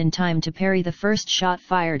just in time to parry the first shot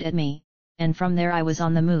fired at me, and from there I was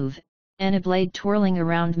on the move, Ena blade twirling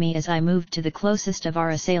around me as I moved to the closest of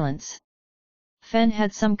our assailants. Fen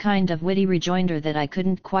had some kind of witty rejoinder that I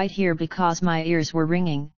couldn't quite hear because my ears were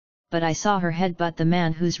ringing, but I saw her headbutt the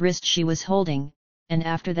man whose wrist she was holding, and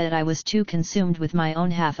after that I was too consumed with my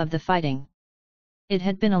own half of the fighting. It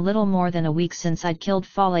had been a little more than a week since I'd killed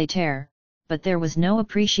Falater, but there was no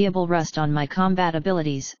appreciable rust on my combat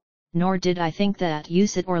abilities, nor did I think that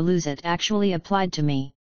use it or lose it actually applied to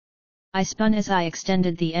me. I spun as I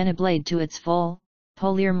extended the Ena blade to its full,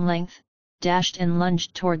 polearm length, dashed and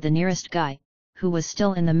lunged toward the nearest guy, who was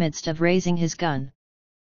still in the midst of raising his gun.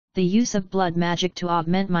 The use of blood magic to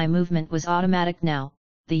augment my movement was automatic now,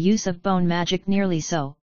 the use of bone magic nearly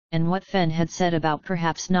so, and what Fen had said about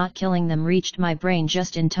perhaps not killing them reached my brain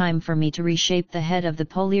just in time for me to reshape the head of the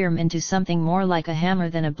polearm into something more like a hammer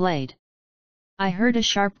than a blade. I heard a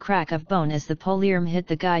sharp crack of bone as the polearm hit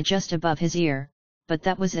the guy just above his ear, but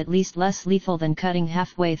that was at least less lethal than cutting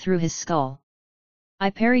halfway through his skull. I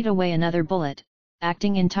parried away another bullet,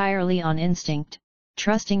 acting entirely on instinct,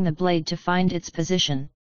 trusting the blade to find its position.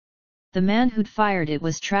 The man who'd fired it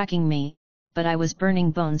was tracking me, but I was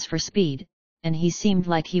burning bones for speed, and he seemed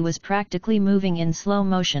like he was practically moving in slow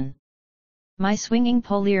motion. My swinging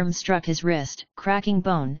polearm struck his wrist, cracking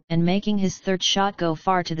bone and making his third shot go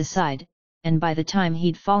far to the side, and by the time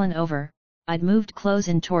he'd fallen over, I'd moved close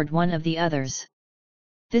in toward one of the others.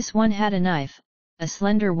 This one had a knife, a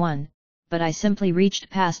slender one, but I simply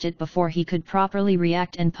reached past it before he could properly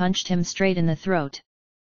react and punched him straight in the throat.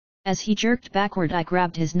 As he jerked backward, I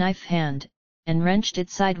grabbed his knife hand, and wrenched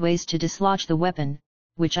it sideways to dislodge the weapon,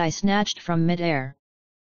 which I snatched from mid-air.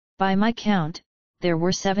 By my count, there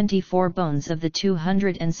were 74 bones of the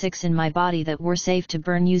 206 in my body that were safe to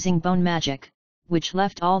burn using bone magic, which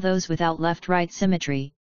left all those without left-right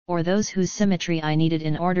symmetry, or those whose symmetry I needed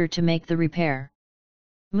in order to make the repair.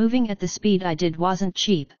 Moving at the speed I did wasn't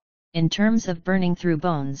cheap, in terms of burning through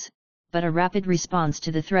bones, but a rapid response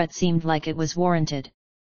to the threat seemed like it was warranted.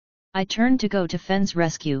 I turned to go to Fen's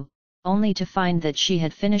rescue, only to find that she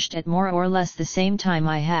had finished at more or less the same time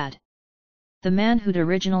I had. The man who'd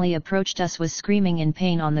originally approached us was screaming in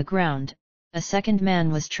pain on the ground, a second man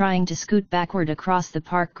was trying to scoot backward across the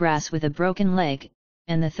park grass with a broken leg,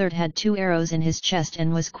 and the third had 2 arrows in his chest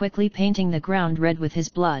and was quickly painting the ground red with his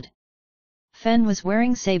blood. Fen was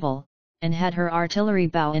wearing sable, and had her artillery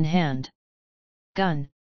bow in hand. "Gun,"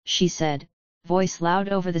 she said, voice loud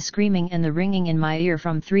over the screaming and the ringing in my ear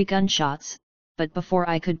from 3 gunshots, but before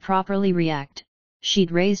I could properly react,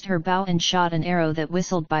 she'd raised her bow and shot an arrow that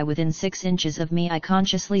whistled by within 6 inches of me. I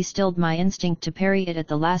consciously stilled my instinct to parry it at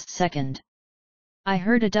the last second. I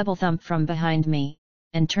heard a double thump from behind me,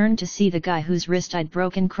 and turned to see the guy whose wrist I'd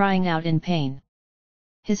broken crying out in pain.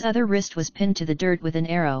 His other wrist was pinned to the dirt with an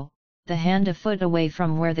arrow, the hand a foot away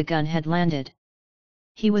from where the gun had landed.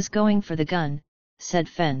 "He was going for the gun," said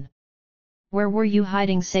Fen. "Where were you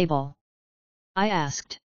hiding, Sable?" I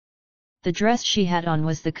asked. The dress she had on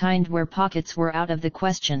was the kind where pockets were out of the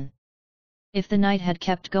question. "If the night had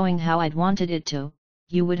kept going how I'd wanted it to,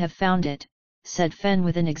 you would have found it," said Fen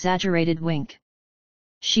with an exaggerated wink.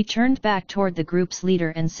 She turned back toward the group's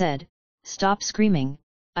leader and said, "Stop screaming,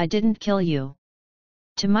 I didn't kill you."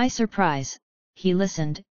 To my surprise, he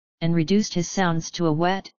listened, and reduced his sounds to a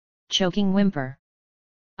wet, choking whimper.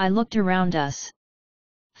 I looked around us.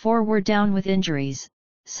 4 were down with injuries,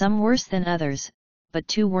 some worse than others, but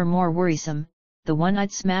 2 were more worrisome, the one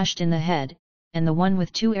I'd smashed in the head, and the one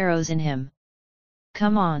with 2 arrows in him.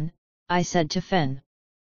 "Come on," I said to Fen.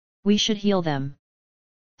 "We should heal them."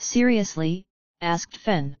 "Seriously?" asked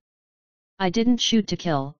Fen. "I didn't shoot to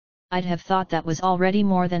kill, I'd have thought that was already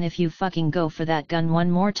more than if you fucking go for that gun one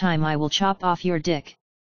more time I will chop off your dick."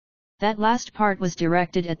 That last part was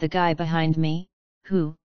directed at the guy behind me,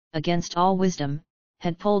 who, against all wisdom,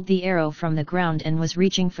 had pulled the arrow from the ground and was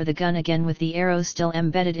reaching for the gun again with the arrow still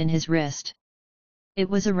embedded in his wrist. It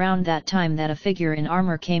was around that time that a figure in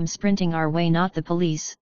armor came sprinting our way, not the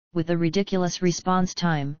police, with a ridiculous response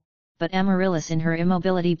time, but Amaryllis in her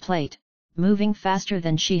immobility plate, moving faster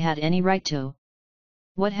than she had any right to.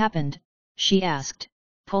 "What happened?" she asked,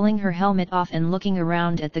 pulling her helmet off and looking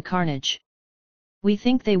around at the carnage. We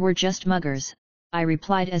think they were just muggers, I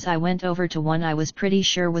replied as I went over to one I was pretty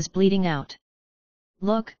sure was bleeding out.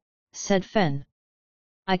 Look, said Fen.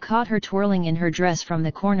 I caught her twirling in her dress from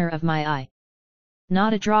the corner of my eye.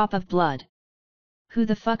 Not a drop of blood. Who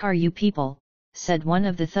the fuck are you people, said one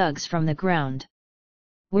of the thugs from the ground.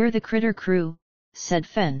 We're the Critter Crew, said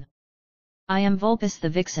Fen. I am Vulpes the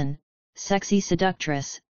Vixen, sexy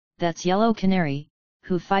seductress, that's Yellow Canary,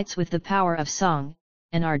 who fights with the power of song,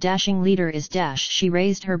 and our dashing leader is Dash. She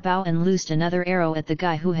raised her bow and loosed another arrow at the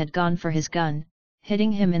guy who had gone for his gun,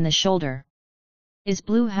 hitting him in the shoulder. Is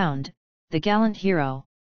Blue Hound, the gallant hero.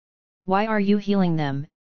 Why are you healing them?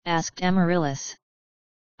 Asked Amaryllis.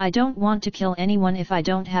 I don't want to kill anyone if I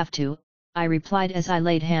don't have to, I replied as I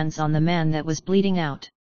laid hands on the man that was bleeding out.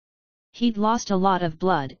 He'd lost a lot of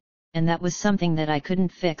blood, and that was something that I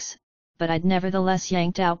couldn't fix, but I'd nevertheless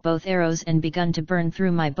yanked out both arrows and begun to burn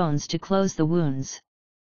through my bones to close the wounds.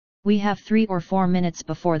 We have 3 or 4 minutes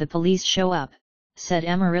before the police show up, said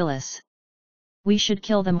Amaryllis. We should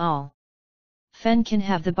kill them all. Fen can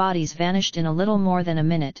have the bodies vanished in a little more than a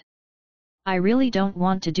minute. I really don't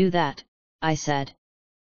want to do that, I said.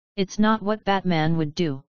 It's not what Batman would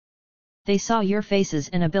do. They saw your faces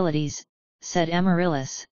and abilities, said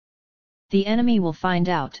Amaryllis. The enemy will find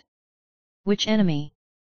out. Which enemy?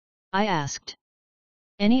 I asked.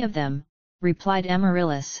 Any of them, replied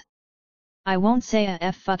Amaryllis. I won't say a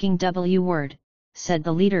f-fucking-w word, said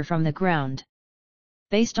the leader from the ground.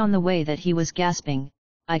 Based on the way that he was gasping,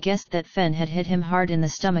 I guessed that Fen had hit him hard in the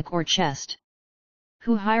stomach or chest.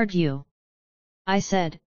 Who hired you? I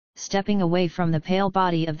said, stepping away from the pale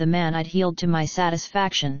body of the man I'd healed to my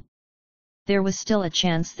satisfaction. There was still a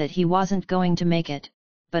chance that he wasn't going to make it,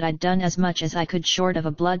 but I'd done as much as I could short of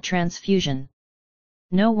a blood transfusion.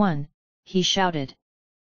 No one, he shouted.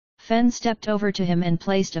 Fen stepped over to him and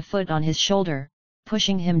placed a foot on his shoulder,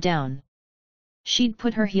 pushing him down. She'd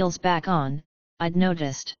put her heels back on, I'd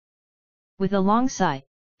noticed. With a long sigh,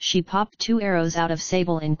 she popped 2 arrows out of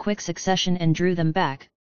Sable in quick succession and drew them back,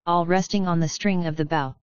 all resting on the string of the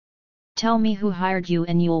bow. Tell me who hired you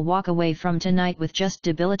and you'll walk away from tonight with just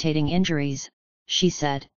debilitating injuries, she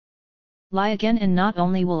said. Lie again and not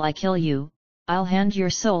only will I kill you, I'll hand your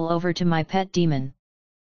soul over to my pet demon.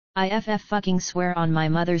 I fucking swear on my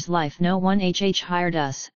mother's life no one hired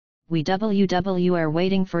us, we are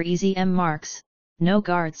waiting for easy marks, no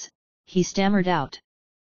guards, he stammered out.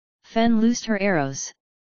 Fen loosed her arrows.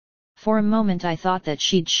 For a moment I thought that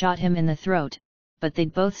she'd shot him in the throat, but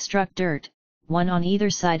they'd both struck dirt, one on either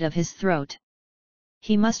side of his throat.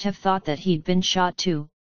 He must have thought that he'd been shot too,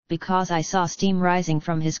 because I saw steam rising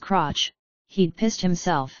from his crotch. He'd pissed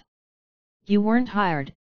himself. You weren't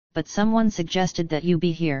hired, but someone suggested that you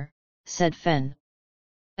be here, said Fen.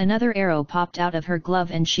 Another arrow popped out of her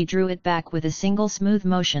glove and she drew it back with a single smooth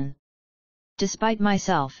motion. Despite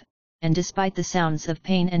myself, and despite the sounds of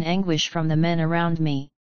pain and anguish from the men around me,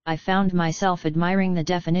 I found myself admiring the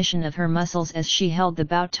definition of her muscles as she held the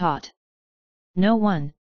bow taut. No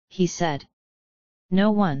one, he said.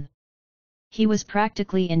 No one. He was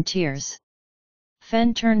practically in tears.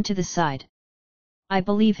 Fen turned to the side. I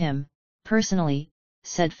believe him, personally,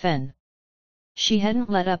 said Fen. She hadn't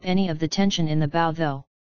let up any of the tension in the bow though.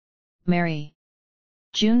 Mary.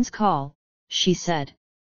 June's call, she said.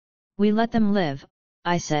 We let them live,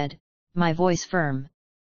 I said, my voice firm.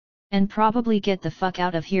 And probably get the fuck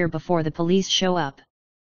out of here before the police show up.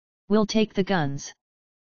 We'll take the guns.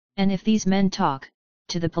 And if these men talk,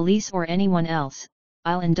 to the police or anyone else,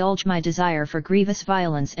 I'll indulge my desire for grievous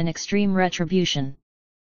violence and extreme retribution.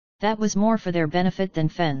 That was more for their benefit than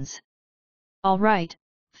Fen's. All right,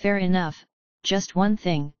 fair enough, just one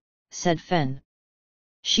thing, said Fen.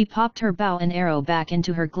 She popped her bow and arrow back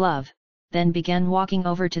into her glove, then began walking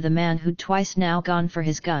over to the man who'd twice now gone for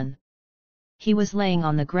his gun. He was laying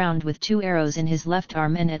on the ground with 2 arrows in his left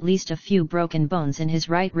arm and at least a few broken bones in his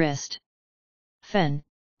right wrist. Fen,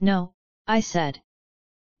 no, I said.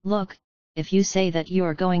 Look, if you say that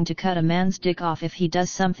you're going to cut a man's dick off if he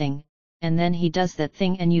does something, and then he does that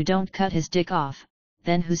thing and you don't cut his dick off,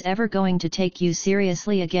 then who's ever going to take you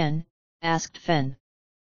seriously again? Asked Fen.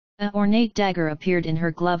 An ornate dagger appeared in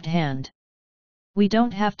her gloved hand. We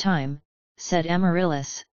don't have time, said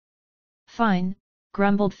Amaryllis. Fine,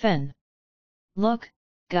 grumbled Fen. Look,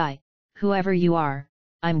 guy, whoever you are,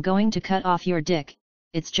 I'm going to cut off your dick,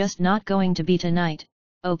 it's just not going to be tonight,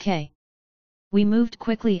 okay? We moved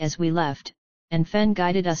quickly as we left, and Fen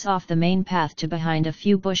guided us off the main path to behind a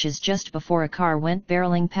few bushes just before a car went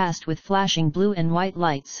barreling past with flashing blue and white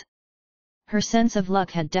lights. Her sense of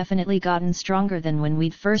luck had definitely gotten stronger than when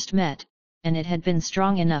we'd first met, and it had been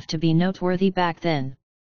strong enough to be noteworthy back then.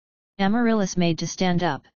 Amaryllis made to stand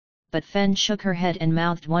up, but Fen shook her head and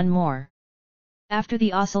mouthed one more. After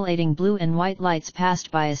the oscillating blue and white lights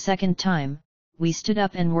passed by a second time, we stood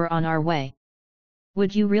up and were on our way.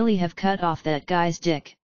 Would you really have cut off that guy's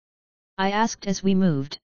dick? I asked as we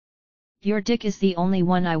moved. Your dick is the only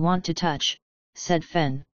one I want to touch, said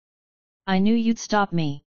Fen. I knew you'd stop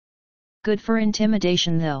me. Good for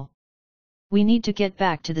intimidation though. We need to get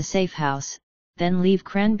back to the safe house, then leave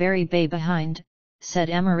Cranberry Bay behind, said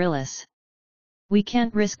Amaryllis. We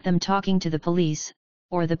can't risk them talking to the police,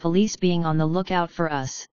 or the police being on the lookout for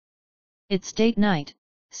us. It's date night,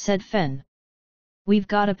 said Fen. We've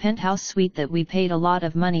got a penthouse suite that we paid a lot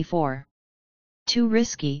of money for. Too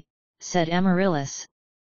risky, said Amaryllis.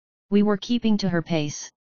 We were keeping to her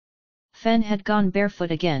pace. Fen had gone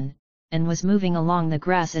barefoot again, and was moving along the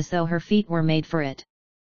grass as though her feet were made for it.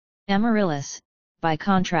 Amaryllis, by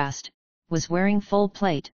contrast, was wearing full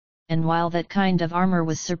plate, and while that kind of armor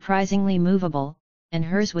was surprisingly movable, and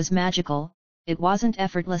hers was magical, it wasn't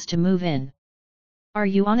effortless to move in. Are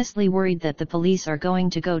you honestly worried that the police are going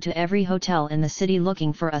to go to every hotel in the city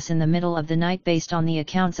looking for us in the middle of the night based on the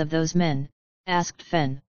accounts of those men? Asked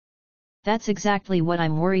Fen. That's exactly what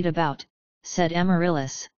I'm worried about, said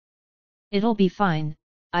Amaryllis. It'll be fine,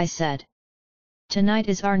 I said. Tonight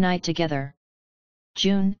is our night together.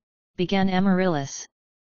 June, began Amaryllis.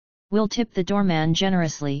 We'll tip the doorman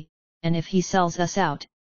generously, and if he sells us out,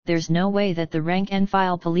 there's no way that the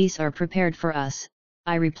rank-and-file police are prepared for us,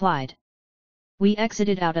 I replied. We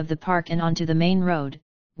exited out of the park and onto the main road,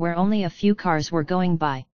 where only a few cars were going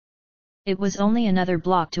by. It was only another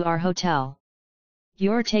block to our hotel.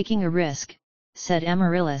 You're taking a risk, said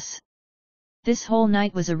Amaryllis. This whole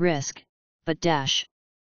night was a risk, but dash.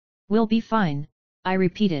 We'll be fine, I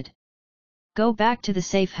repeated. Go back to the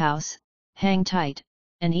safe house, hang tight,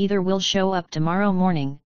 and either we'll show up tomorrow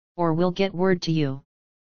morning, or we'll get word to you.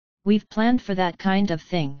 We've planned for that kind of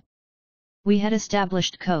thing. We had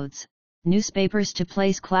established codes, newspapers to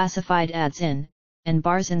place classified ads in, and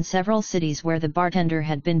bars in several cities where the bartender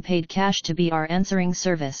had been paid cash to be our answering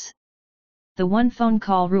service. The one phone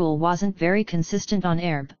call rule wasn't very consistent on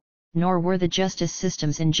Erb, nor were the justice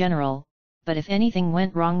systems in general, but if anything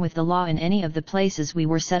went wrong with the law in any of the places we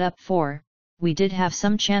were set up for, we did have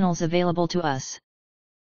some channels available to us.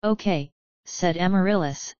 Okay, said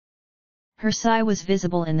Amaryllis. Her sigh was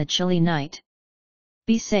visible in the chilly night.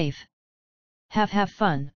 Be safe. Have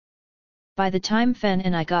fun. By the time Fen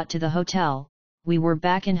and I got to the hotel, we were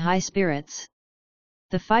back in high spirits.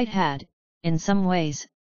 The fight had, in some ways,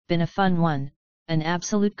 been a fun one, an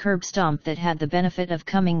absolute curb stomp that had the benefit of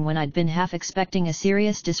coming when I'd been half expecting a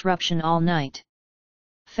serious disruption all night.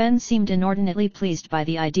 Fen seemed inordinately pleased by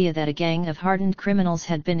the idea that a gang of hardened criminals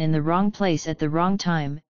had been in the wrong place at the wrong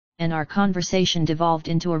time, and our conversation devolved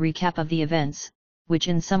into a recap of the events, which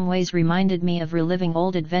in some ways reminded me of reliving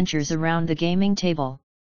old adventures around the gaming table.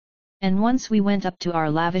 And once we went up to our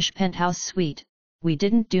lavish penthouse suite, we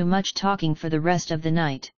didn't do much talking for the rest of the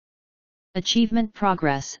night. Achievement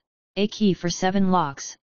progress, a key for 7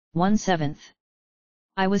 locks, 1/7.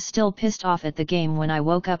 I was still pissed off at the game when I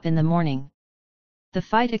woke up in the morning. The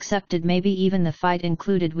fight accepted, maybe even the fight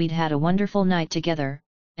included, we'd had a wonderful night together,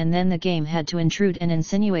 and then the game had to intrude and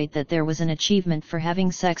insinuate that there was an achievement for having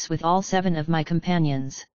sex with all 7 of my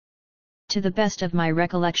companions. To the best of my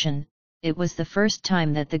recollection, it was the first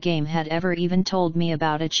time that the game had ever even told me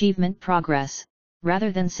about achievement progress,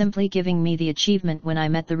 rather than simply giving me the achievement when I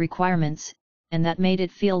met the requirements, and that made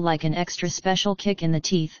it feel like an extra special kick in the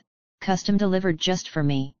teeth, custom delivered just for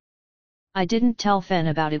me. I didn't tell Fen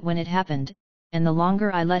about it when it happened, and the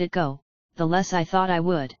longer I let it go, the less I thought I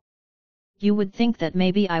would. You would think that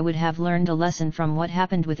maybe I would have learned a lesson from what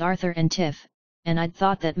happened with Arthur and Tiff, and I'd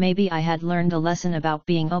thought that maybe I had learned a lesson about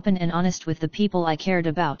being open and honest with the people I cared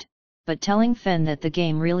about, but telling Fen that the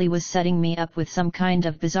game really was setting me up with some kind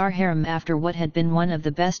of bizarre harem after what had been one of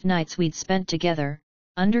the best nights we'd spent together,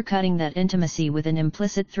 undercutting that intimacy with an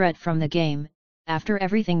implicit threat from the game, after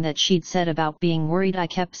everything that she'd said about being worried, I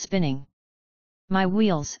kept spinning my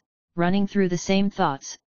wheels, running through the same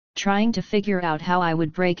thoughts, trying to figure out how I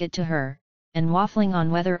would break it to her, and waffling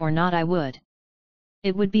on whether or not I would.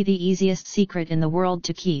 It would be the easiest secret in the world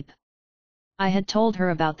to keep. I had told her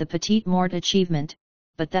about the Petite Mort achievement,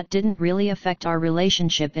 but that didn't really affect our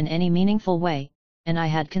relationship in any meaningful way, and I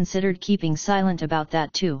had considered keeping silent about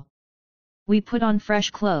that too. We put on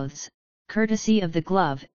fresh clothes, courtesy of the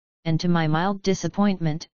glove, and to my mild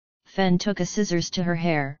disappointment, Fen took a scissors to her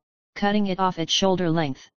hair, cutting it off at shoulder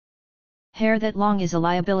length. Hair that long is a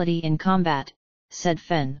liability in combat, said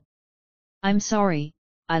Fen. I'm sorry,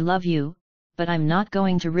 I love you, but I'm not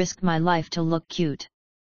going to risk my life to look cute.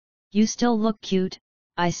 You still look cute,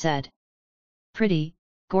 I said. Pretty,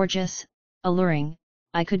 gorgeous, alluring,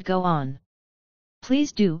 I could go on.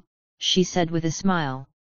 Please do, she said with a smile.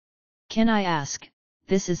 Can I ask,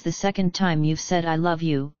 this is the second time you've said I love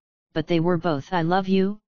you, but they were both I love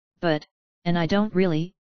you, but, and I don't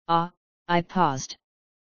really, I paused.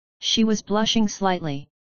 She was blushing slightly.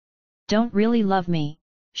 Don't really love me,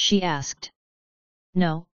 she asked.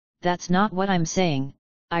 No, that's not what I'm saying,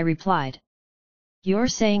 I replied. You're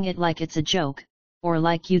saying it like it's a joke, or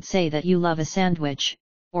like you'd say that you love a sandwich,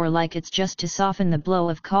 or like it's just to soften the blow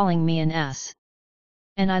of calling me an ass.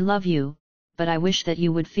 And I love you, but I wish that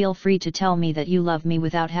you would feel free to tell me that you love me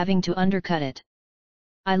without having to undercut it.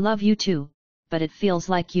 I love you too, but it feels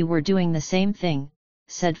like you were doing the same thing,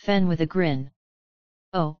 said Fen with a grin.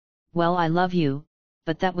 Oh, well, I love you,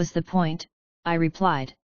 but that was the point, I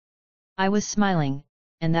replied. I was smiling,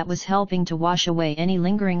 and that was helping to wash away any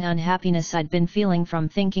lingering unhappiness I'd been feeling from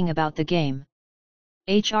thinking about the game.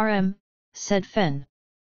 HRM, said Fen.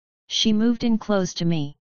 She moved in close to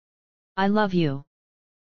me. I love you.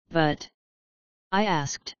 But? I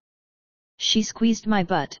asked. She squeezed my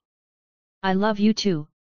butt. I love you too,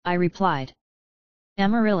 I replied.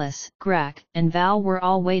 Amaryllis, Grak, and Val were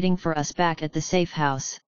all waiting for us back at the safe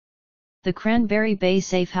house. The Cranberry Bay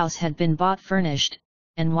safe house had been bought furnished,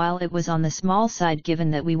 and while it was on the small side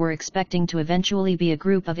given that we were expecting to eventually be a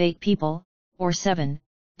group of 8 people, or 7,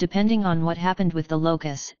 depending on what happened with the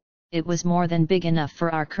locus, it was more than big enough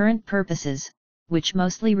for our current purposes, which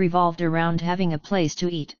mostly revolved around having a place to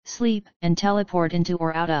eat, sleep, and teleport into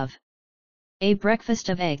or out of. A breakfast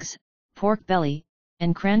of eggs, pork belly,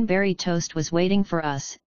 and cranberry toast was waiting for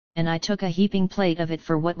us, and I took a heaping plate of it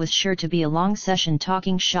for what was sure to be a long session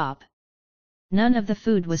talking shop. None of the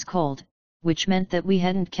food was cold, which meant that we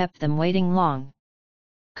hadn't kept them waiting long.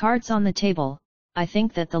 Cards on the table, I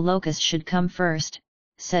think that the locus should come first,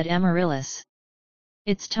 said Amaryllis.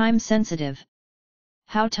 It's time sensitive.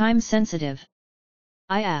 How time sensitive?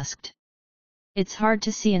 I asked. It's hard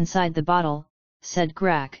to see inside the bottle, said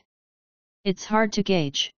Grak. It's hard to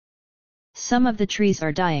gauge. Some of the trees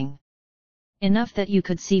are dying. Enough that you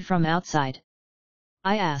could see from outside.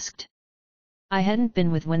 I asked. I hadn't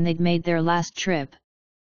been with when they'd made their last trip.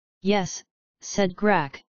 Yes, said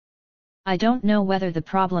Grak. I don't know whether the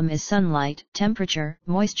problem is sunlight, temperature,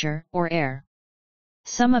 moisture, or air.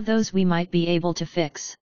 Some of those we might be able to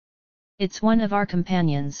fix. It's one of our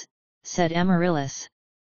companions, said Amaryllis.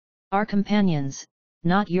 Our companions,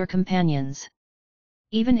 not your companions.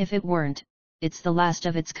 Even if it weren't, it's the last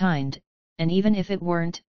of its kind, and even if it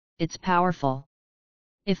weren't, it's powerful.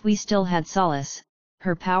 If we still had Solace,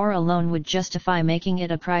 her power alone would justify making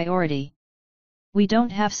it a priority. We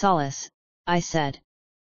don't have Solace, I said.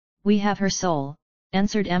 We have her soul,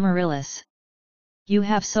 answered Amaryllis. You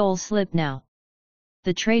have soul slip now.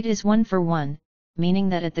 The trait is 1 for 1, meaning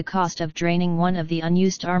that at the cost of draining one of the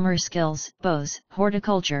unused armor skills, bows,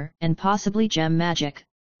 horticulture, and possibly gem magic,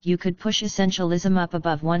 you could push essentialism up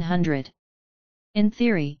above 100. In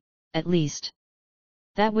theory, at least.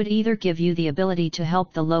 That would either give you the ability to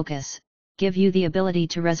help the locus, give you the ability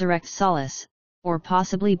to resurrect Solace, or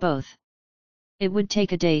possibly both. It would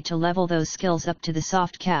take a day to level those skills up to the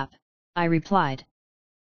soft cap, I replied.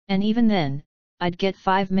 And even then, I'd get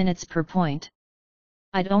 5 minutes per point.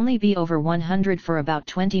 I'd only be over 100 for about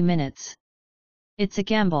 20 minutes. It's a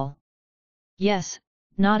gamble. Yes,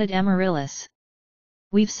 nodded Amaryllis.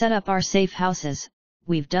 We've set up our safe houses,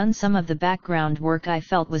 we've done some of the background work I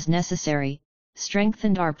felt was necessary,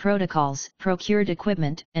 strengthened our protocols, procured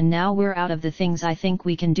equipment, and now we're out of the things I think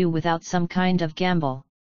we can do without some kind of gamble.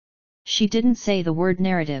 She didn't say the word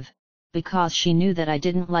narrative, because she knew that I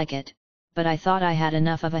didn't like it, but I thought I had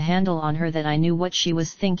enough of a handle on her that I knew what she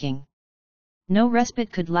was thinking. No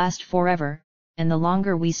respite could last forever, and the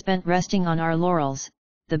longer we spent resting on our laurels,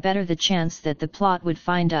 the better the chance that the plot would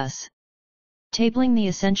find us. Tabling the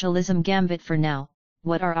essentialism gambit for now,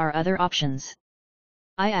 what are our other options?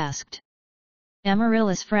 I asked.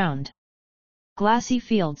 Amaryllis frowned. Glassy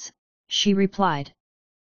fields, she replied.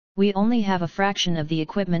 We only have a fraction of the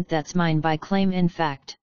equipment that's mine by claim in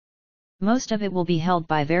fact. Most of it will be held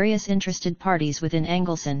by various interested parties within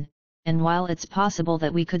Angelson, and while it's possible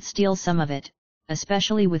that we could steal some of it,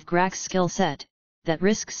 especially with Grak's skill set, that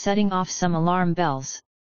risks setting off some alarm bells.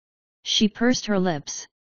 She pursed her lips.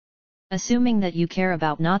 Assuming that you care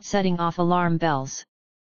about not setting off alarm bells.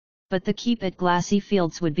 But the keep at Glassy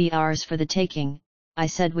Fields would be ours for the taking, I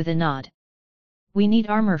said with a nod. We need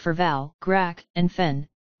armor for Val, Grak, and Fen,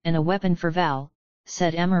 and a weapon for Val,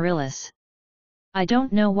 said Amaryllis. I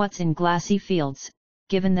don't know what's in Glassy Fields,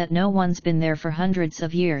 given that no one's been there for hundreds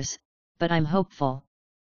of years, but I'm hopeful.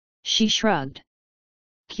 She shrugged.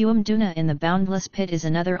 Kuumduna in the Boundless Pit is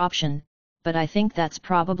another option, but I think that's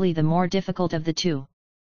probably the more difficult of the two.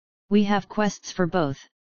 We have quests for both.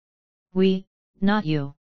 We, not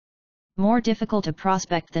you. More difficult a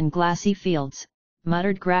prospect than glassy fields,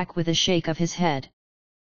 muttered Grak with a shake of his head.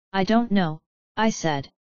 I don't know, I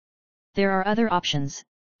said. There are other options,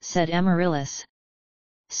 said Amaryllis.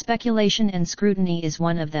 Speculation and scrutiny is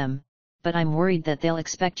one of them, but I'm worried that they'll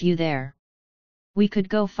expect you there. We could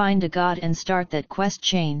go find a god and start that quest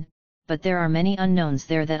chain, but there are many unknowns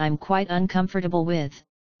there that I'm quite uncomfortable with.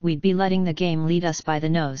 We'd be letting the game lead us by the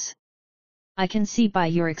nose. I can see by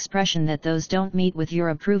your expression that those don't meet with your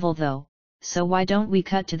approval though, so why don't we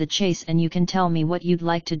cut to the chase and you can tell me what you'd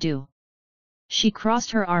like to do? She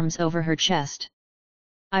crossed her arms over her chest.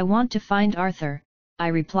 I want to find Arthur, I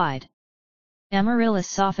replied. Amaryllis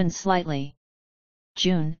softened slightly.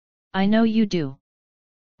 June, I know you do.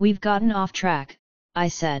 We've gotten off track, I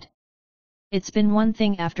said. It's been one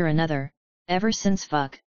thing after another, ever since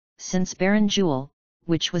Baron Jewel,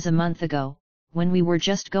 which was a month ago, when we were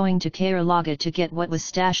just going to Kaerlaga to get what was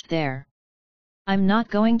stashed there. I'm not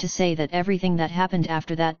going to say that everything that happened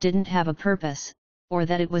after that didn't have a purpose, or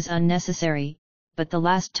that it was unnecessary, but the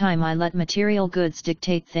last time I let material goods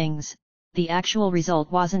dictate things, the actual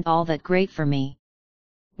result wasn't all that great for me.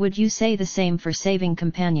 Would you say the same for saving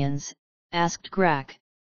companions? Asked Grak.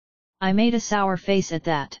 I made a sour face at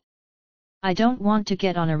that. I don't want to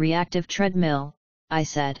get on a reactive treadmill, I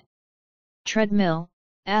said. Treadmill?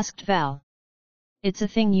 Asked Val. It's a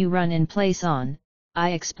thing you run in place on,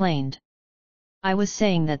 I explained. I was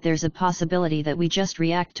saying that there's a possibility that we just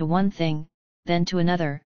react to one thing, then to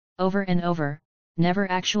another, over and over, never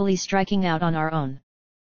actually striking out on our own.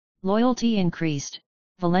 Loyalty increased,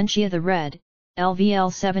 Valentia the Red,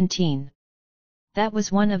 LVL 17. That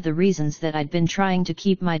was one of the reasons that I'd been trying to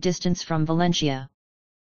keep my distance from Valentia.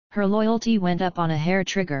 Her loyalty went up on a hair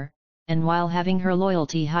trigger, and while having her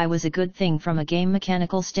loyalty high was a good thing from a game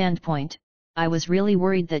mechanical standpoint, I was really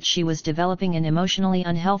worried that she was developing an emotionally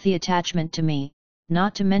unhealthy attachment to me,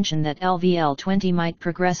 not to mention that LVL 20 might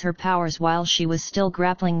progress her powers while she was still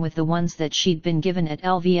grappling with the ones that she'd been given at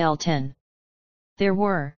LVL 10. There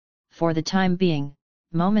were, for the time being,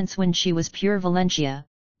 moments when she was pure Valentia,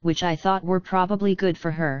 which I thought were probably good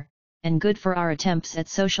for her, and good for our attempts at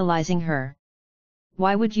socializing her.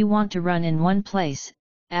 Why would you want to run in one place?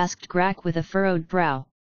 Asked Grak with a furrowed brow.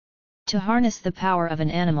 To harness the power of an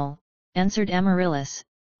animal, answered Amaryllis,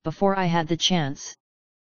 before I had the chance.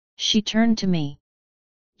 She turned to me.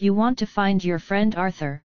 You want to find your friend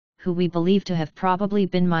Arthur, who we believe to have probably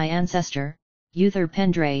been my ancestor, Uther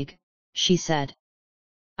Pendraig, she said.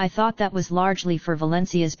 I thought that was largely for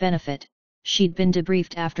Valencia's benefit. She'd been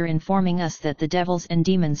debriefed after informing us that the devils and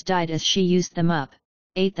demons died as she used them up,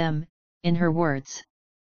 ate them, in her words.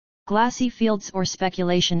 Glassy fields or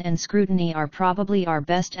speculation and scrutiny are probably our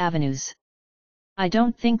best avenues. I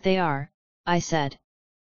don't think they are, I said.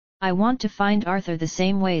 I want to find Arthur the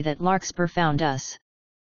same way that Larkspur found us.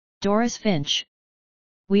 Doris Finch.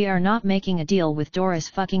 We are not making a deal with Doris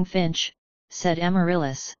fucking Finch, said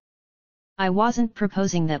Amaryllis. I wasn't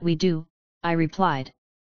proposing that we do, I replied.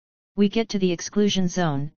 We get to the exclusion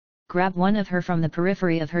zone, grab one of her from the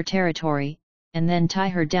periphery of her territory, and then tie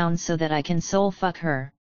her down so that I can soul fuck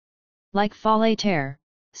her. Like Folle Terre,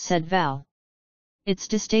 said Val. It's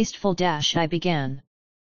distasteful I began.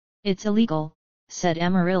 It's illegal, said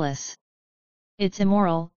Amaryllis. It's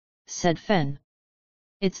immoral, said Fen.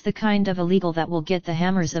 It's the kind of illegal that will get the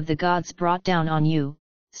hammers of the gods brought down on you,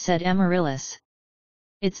 said Amaryllis.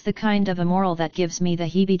 It's the kind of immoral that gives me the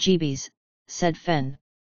heebie-jeebies, said Fen.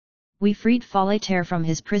 We freed Folle Terre from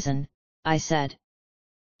his prison, I said.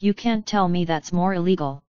 You can't tell me that's more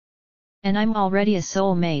illegal. And I'm already a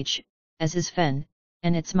soul mage, as is Fen,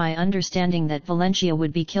 and it's my understanding that Valentia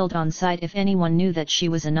would be killed on sight if anyone knew that she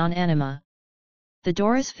was a non-anima. The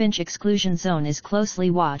Doris Finch exclusion zone is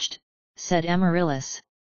closely watched, said Amaryllis.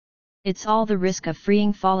 It's all the risk of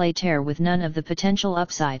freeing Folle Terre with none of the potential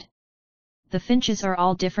upside. The Finches are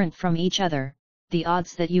all different from each other, the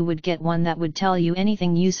odds that you would get one that would tell you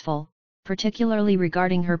anything useful, particularly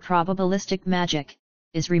regarding her probabilistic magic,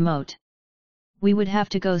 is remote. We would have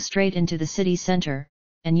to go straight into the city center,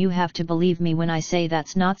 and you have to believe me when I say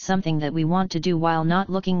that's not something that we want to do while not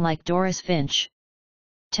looking like Doris Finch.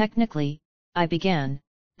 Technically, I began,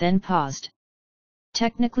 then paused.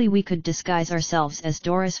 Technically we could disguise ourselves as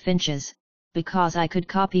Doris Finches, because I could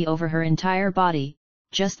copy over her entire body,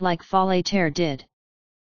 just like Folle Terre did.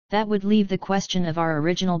 That would leave the question of our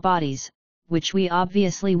original bodies, which we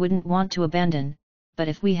obviously wouldn't want to abandon, but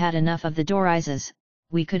if we had enough of the Dorises,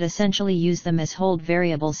 we could essentially use them as hold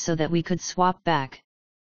variables so that we could swap back.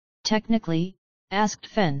 Technically, asked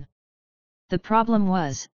Fen. The problem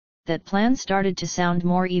was, That plan started to sound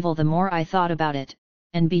more evil the more I thought about it,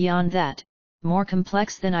 and beyond that, more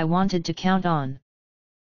complex than I wanted to count on.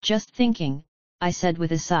 Just thinking, I said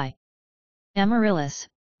with a sigh. Amaryllis,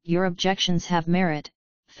 your objections have merit.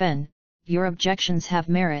 Fen, your objections have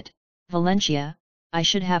merit. Valentia, I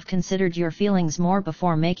should have considered your feelings more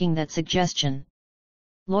before making that suggestion.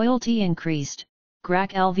 Loyalty increased,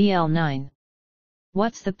 Grack LVL 9.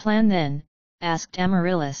 What's the plan then? Asked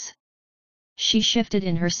Amaryllis. She shifted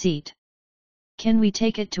in her seat. Can we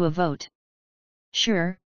take it to a vote?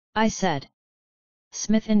 Sure, I said.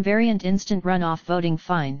 Smith invariant instant runoff voting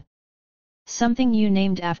fine. Something you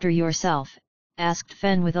named after yourself? Asked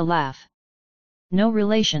Fen with a laugh. No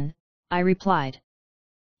relation, I replied.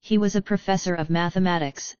 He was a professor of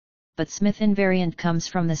mathematics, but Smith invariant comes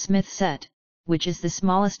from the Smith set, which is the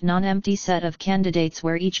smallest non-empty set of candidates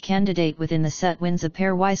where each candidate within the set wins a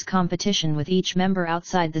pairwise competition with each member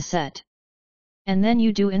outside the set. And then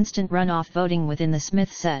you do instant runoff voting within the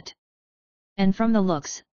Smith set. And from the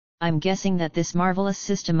looks, I'm guessing that this marvelous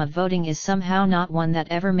system of voting is somehow not one that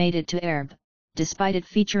ever made it to ERB, despite it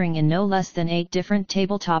featuring in no less than 8 different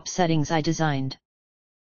tabletop settings I designed.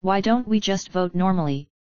 Why don't we just vote normally?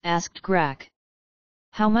 Asked Grack.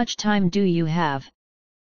 How much time do you have?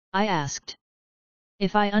 I asked.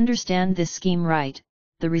 If I understand this scheme right,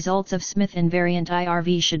 the results of Smith invariant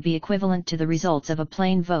IRV should be equivalent to the results of a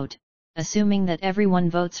plain vote, assuming that everyone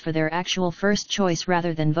votes for their actual first choice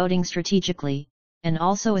rather than voting strategically, and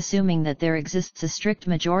also assuming that there exists a strict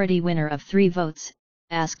majority winner of 3 votes,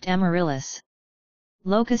 asked Amaryllis.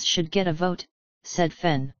 Locust should get a vote, said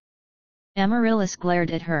Fen. Amaryllis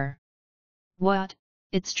glared at her. What?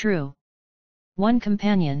 It's true. 1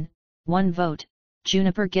 companion, 1 vote,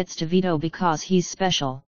 Juniper gets to veto because he's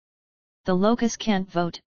special. The locust can't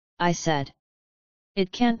vote, I said.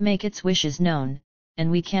 It can't make its wishes known, and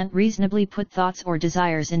we can't reasonably put thoughts or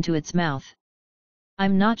desires into its mouth.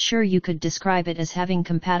 I'm not sure you could describe it as having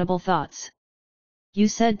compatible thoughts. You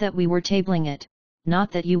said that we were tabling it,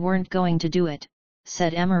 not that you weren't going to do it,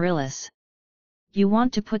 said Amaryllis. You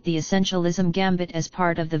want to put the essentialism gambit as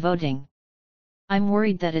part of the voting. I'm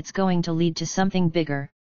worried that it's going to lead to something bigger,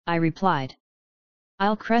 I replied.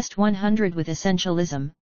 I'll crest 100 with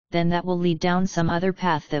essentialism, then that will lead down some other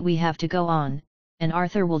path that we have to go on, and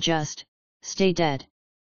Arthur will just stay dead.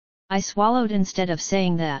 I swallowed instead of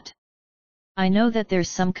saying that. I know that there's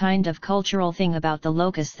some kind of cultural thing about the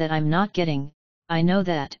locust that I'm not getting, I know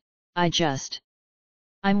that,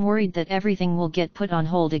 I'm worried that everything will get put on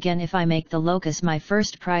hold again if I make the locust my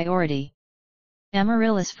first priority.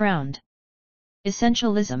 Amaryllis frowned.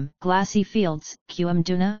 Essentialism, glassy fields,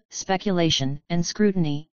 Qmduna, speculation, and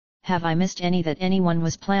scrutiny, have I missed any that anyone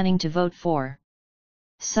was planning to vote for?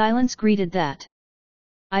 Silence greeted that.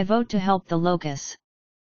 I vote to help the locust.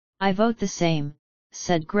 I vote the same,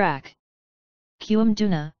 said Grack.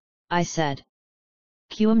 Qmduna, I said.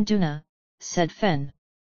 Qmduna, said Fen.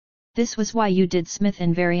 This was why you did Smith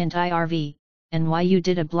invariant IRV, and why you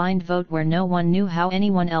did a blind vote where no one knew how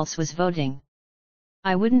anyone else was voting.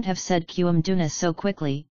 I wouldn't have said Qmduna so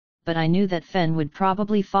quickly, but I knew that Fen would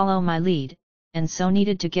probably follow my lead, and so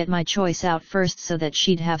needed to get my choice out first so that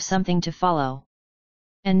she'd have something to follow.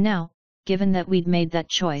 And now, given that we'd made that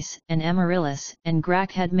choice and Amaryllis and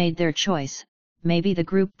Grack had made their choice, maybe the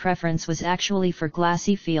group preference was actually for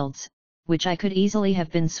glassy fields, which I could easily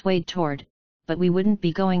have been swayed toward, but we wouldn't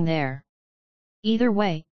be going there. Either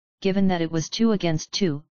way, given that it was 2 against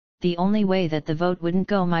 2, the only way that the vote wouldn't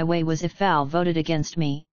go my way was if Val voted against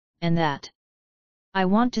me, and that. I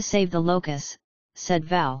want to save the locust, said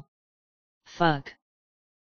Val. Fuck.